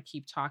 Like I don't want to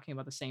keep talking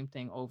about the same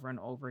thing over and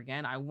over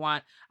again. I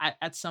want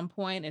at some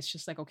point it's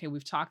just like, okay,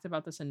 we've talked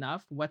about this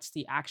enough. What's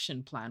the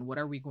action plan? What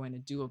are we going to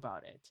do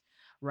about it?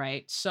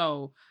 Right?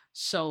 So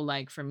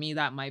like for me,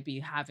 that might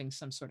be having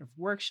some sort of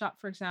workshop,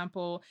 for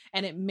example,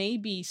 and it may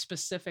be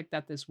specific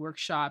that this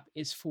workshop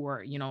is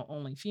for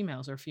only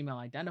females or female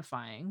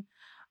identifying.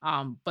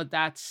 But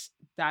that's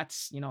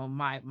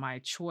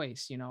my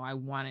choice. I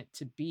want it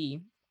to be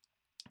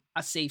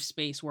a safe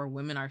space where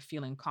women are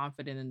feeling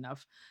confident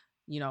enough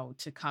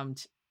to come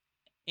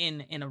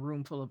in a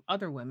room full of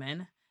other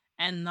women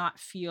and not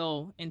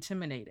feel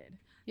intimidated.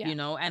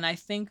 And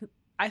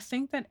I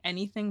think that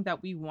anything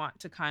that we want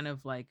to kind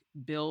of like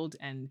build,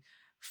 and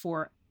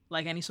for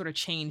like any sort of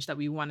change that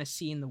we want to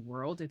see in the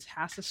world, it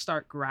has to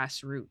start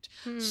grassroots.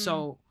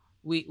 So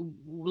we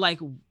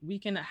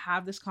can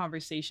have this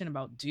conversation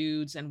about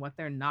dudes and what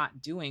they're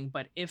not doing,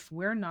 but if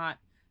we're not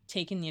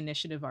taking the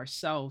initiative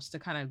ourselves to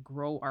kind of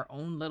grow our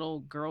own little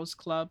girls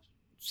club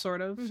sort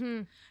of,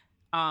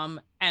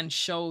 and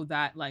show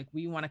that like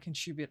we want to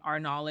contribute our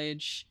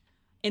knowledge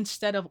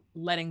instead of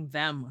letting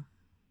them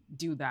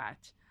do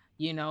that,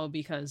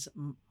 because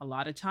a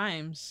lot of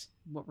times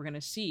what we're going to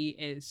see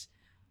is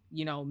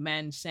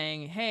men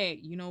saying, hey,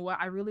 you know what,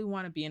 I really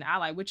want to be an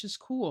ally, which is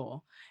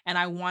cool, and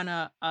I want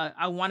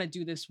to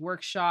do this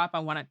workshop,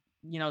 I want to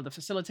the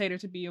facilitator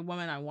to be a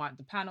woman, I want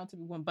the panel to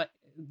be one, but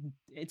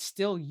it's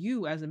still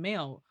you as a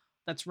male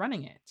that's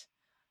running it,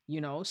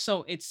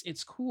 so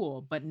it's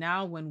cool. But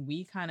now when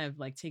we kind of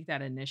like take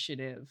that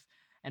initiative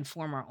and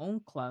form our own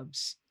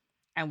clubs,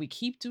 and we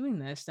keep doing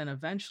this, then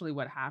eventually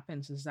what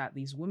happens is that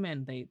these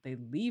women, they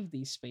leave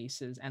these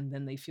spaces, and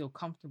then they feel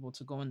comfortable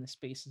to go in the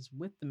spaces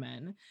with the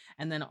men.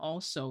 And then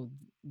also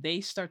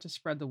they start to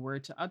spread the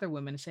word to other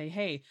women and say,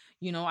 hey,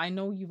 I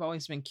know you've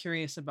always been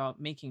curious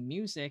about making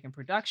music and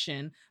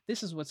production.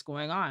 This is what's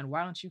going on.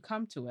 Why don't you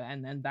come to it?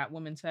 And then that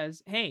woman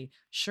says, hey,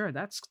 sure,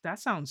 that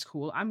sounds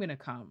cool, I'm going to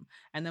come.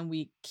 And then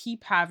we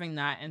keep having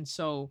that. And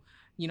so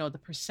the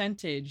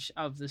percentage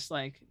of this,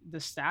 like the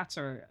stats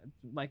are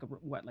like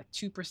what, like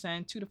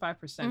 2%, 2 to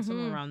 5%,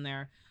 somewhere around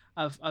there,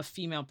 of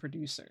female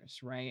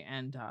producers, right?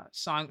 And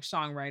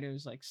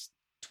songwriters like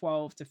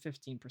 12 to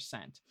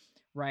 15%,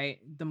 right?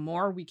 The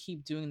more we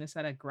keep doing this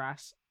at a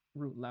grassroots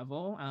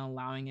level and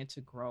allowing it to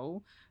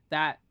grow,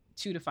 that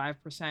 2 to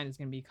 5% is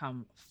going to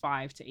become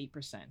 5 to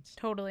 8%.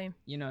 Totally.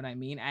 You know what I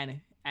mean?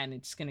 And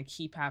it's going to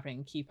keep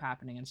happening.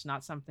 It's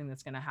not something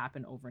that's going to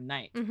happen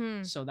overnight.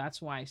 So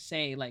that's why I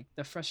say like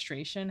the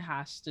frustration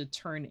has to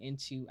turn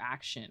into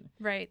action.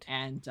 Right.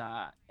 And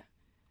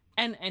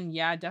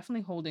yeah,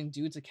 definitely holding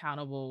dudes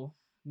accountable,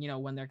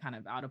 when they're kind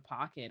of out of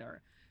pocket,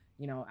 or,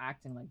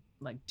 acting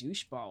like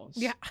doucheballs.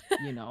 Yeah.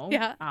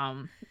 Yeah.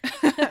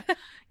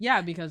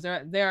 Yeah, because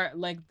there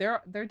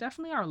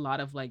definitely are a lot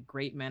of like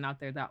great men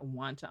out there that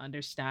want to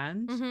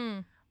understand.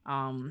 They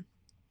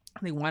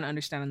want to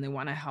understand and they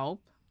want to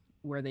help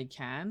where they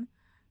can,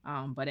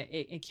 but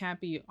it can't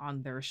be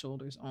on their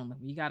shoulders only.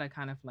 We got to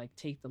kind of like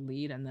take the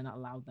lead and then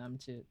allow them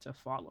to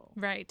follow.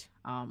 Right.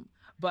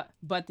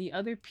 But the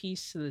other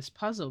piece to this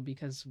puzzle,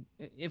 because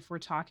if we're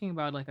talking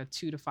about like a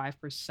 2 to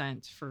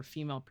 5% for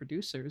female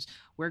producers,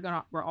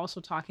 we're also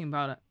talking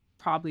about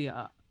probably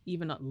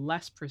even a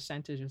less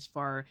percentage as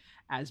far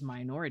as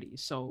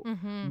minorities. So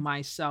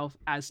myself,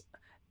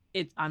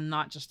 I'm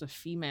not just a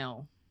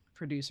female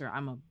producer,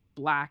 I'm a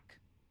Black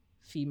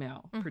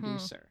female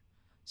producer.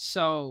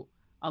 So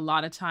a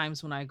lot of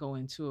times when I go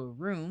into a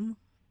room,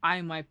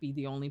 I might be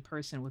the only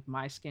person with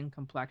my skin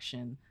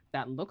complexion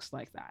that looks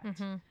like that.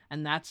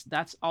 And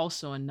that's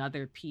also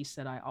another piece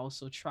that I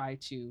also try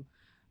to,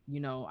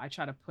 I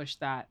try to push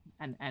that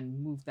and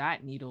move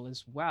that needle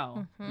as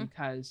well,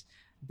 because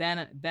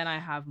then I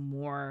have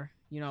more,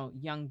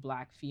 young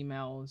Black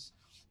females,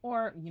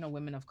 or,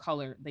 women of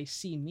color, they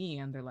see me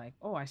and they're like,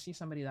 oh, I see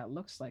somebody that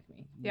looks like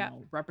me,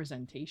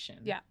 representation.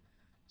 Yeah.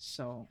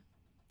 So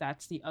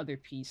that's the other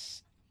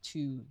piece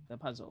to the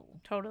puzzle.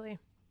 Totally.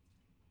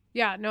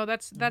 Yeah, no,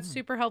 that's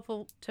super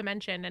helpful to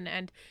mention.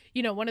 And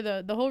you know, one of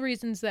the whole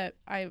reasons that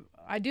I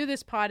do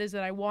this pod is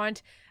that I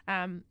want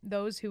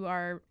those who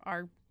are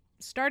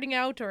starting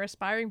out or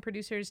aspiring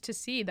producers to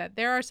see that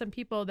there are some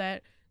people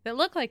that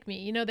look like me.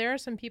 You know, there are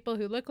some people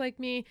who look like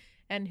me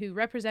and who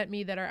represent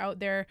me that are out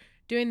there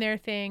doing their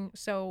thing.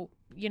 So,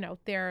 you know,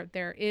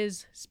 there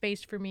is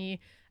space for me.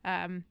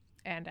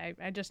 And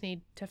I just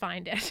need to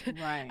find it.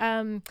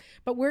 Right.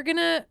 But we're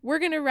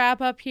gonna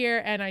wrap up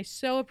here, and I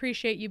so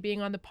appreciate you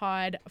being on the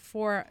pod.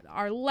 For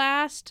our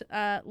last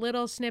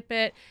little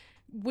snippet,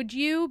 would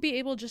you be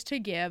able just to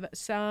give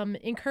some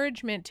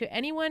encouragement to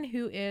anyone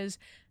who is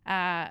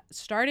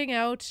starting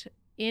out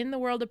in the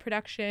world of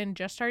production,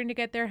 just starting to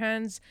get their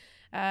hands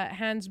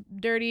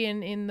dirty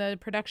in the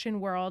production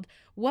world?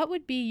 What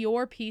would be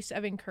your piece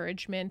of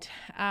encouragement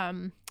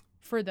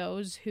for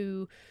those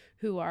who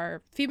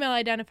are female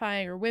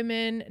identifying or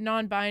women,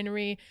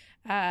 non-binary,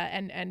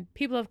 and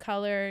people of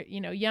color,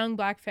 you know, young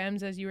Black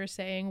femmes, as you were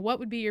saying? What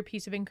would be your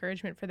piece of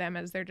encouragement for them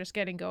as they're just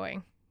getting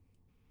going?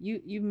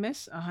 You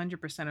miss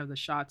 100% of the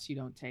shots you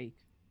don't take.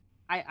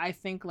 I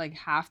think like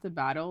half the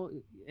battle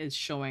is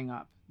showing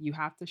up. You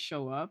have to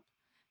show up.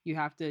 You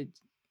have to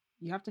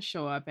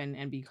show up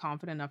and be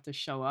confident enough to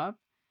show up,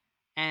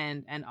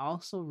 and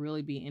also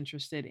really be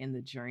interested in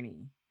the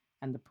journey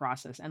and the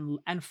process,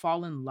 and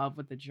fall in love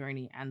with the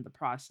journey and the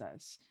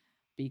process,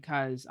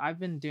 because I've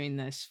been doing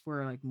this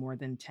for like more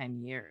than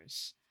 10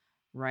 years,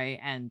 right?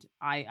 And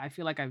I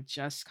feel like I've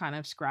just kind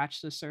of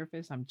scratched the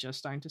surface. I'm just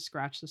starting to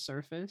scratch the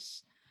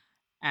surface.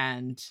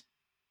 And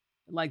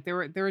like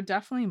there were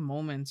definitely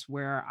moments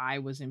where I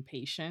was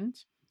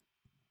impatient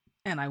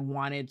and I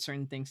wanted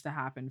certain things to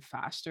happen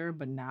faster,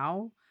 but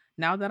now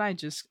that I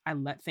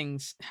let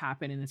things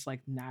happen in its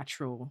like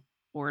natural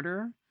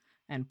order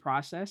and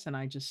process, and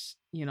I just,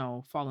 you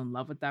know, fall in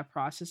love with that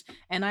process,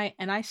 and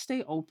I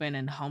stay open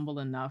and humble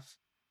enough,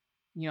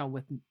 you know,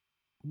 with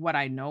what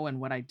I know and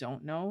what I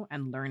don't know,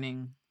 and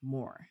learning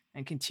more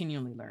and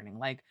continually learning.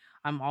 Like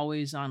I'm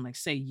always on, like,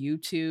 say,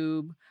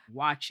 YouTube,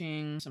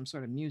 watching some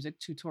sort of music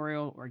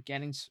tutorial or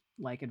getting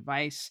like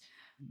advice.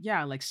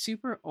 Yeah, like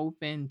super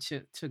open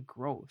to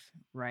growth,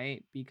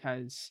 right?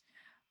 Because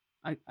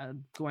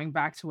going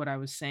back to what I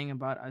was saying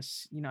about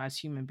us, you know, as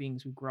human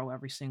beings, we grow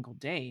every single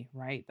day,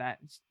 right? That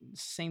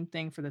same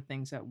thing for the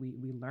things that we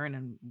learn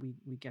and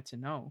we get to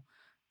know.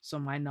 So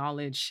my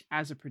knowledge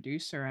as a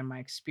producer and my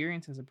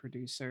experience as a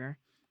producer,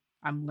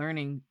 I'm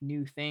learning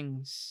new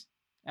things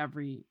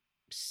every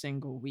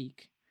single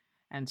week.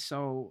 And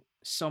so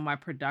my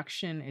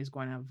production is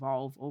going to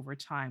evolve over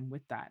time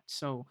with that.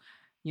 So,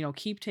 you know,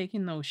 keep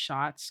taking those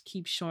shots,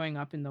 keep showing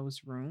up in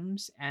those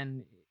rooms,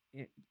 and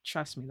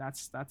trust me,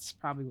 that's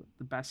probably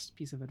the best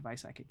piece of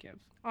advice I could give.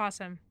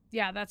 Awesome.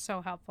 Yeah, that's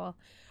so helpful.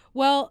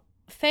 Well,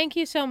 thank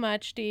you so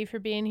much, Dee, for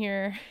being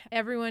here.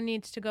 Everyone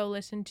needs to go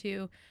listen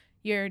to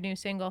your new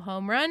single,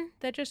 Homerun,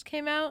 that just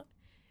came out.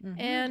 Mm-hmm.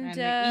 And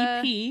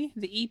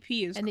the EP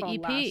is called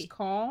Last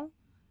Call.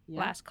 Yeah,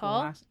 Last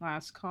Call.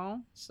 Last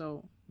Call.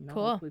 So, you know,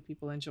 cool. Hopefully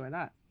people enjoy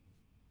that.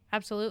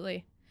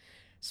 Absolutely.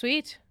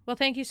 Sweet. Well,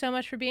 thank you so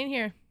much for being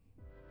here.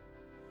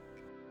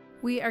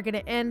 We are going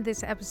to end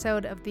this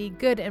episode of the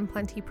Good and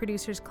Plenty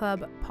Producers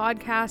Club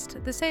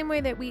podcast the same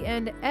way that we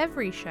end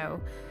every show,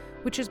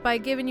 which is by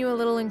giving you a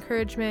little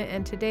encouragement.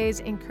 And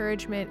today's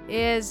encouragement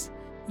is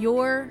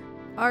your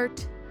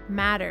art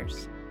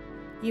matters.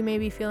 You may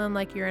be feeling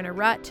like you're in a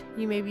rut.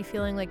 You may be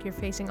feeling like you're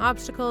facing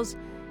obstacles.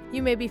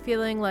 You may be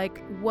feeling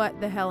like, what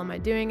the hell am I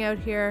doing out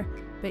here?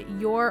 But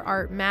your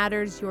art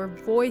matters. Your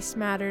voice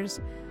matters.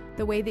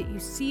 The way that you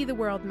see the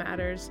world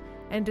matters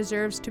and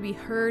deserves to be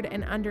heard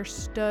and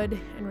understood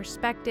and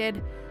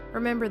respected.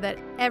 Remember that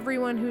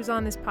everyone who's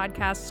on this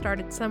podcast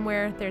started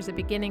somewhere. There's a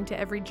beginning to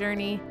every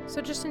journey.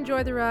 So just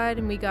enjoy the ride,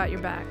 and we got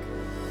your back.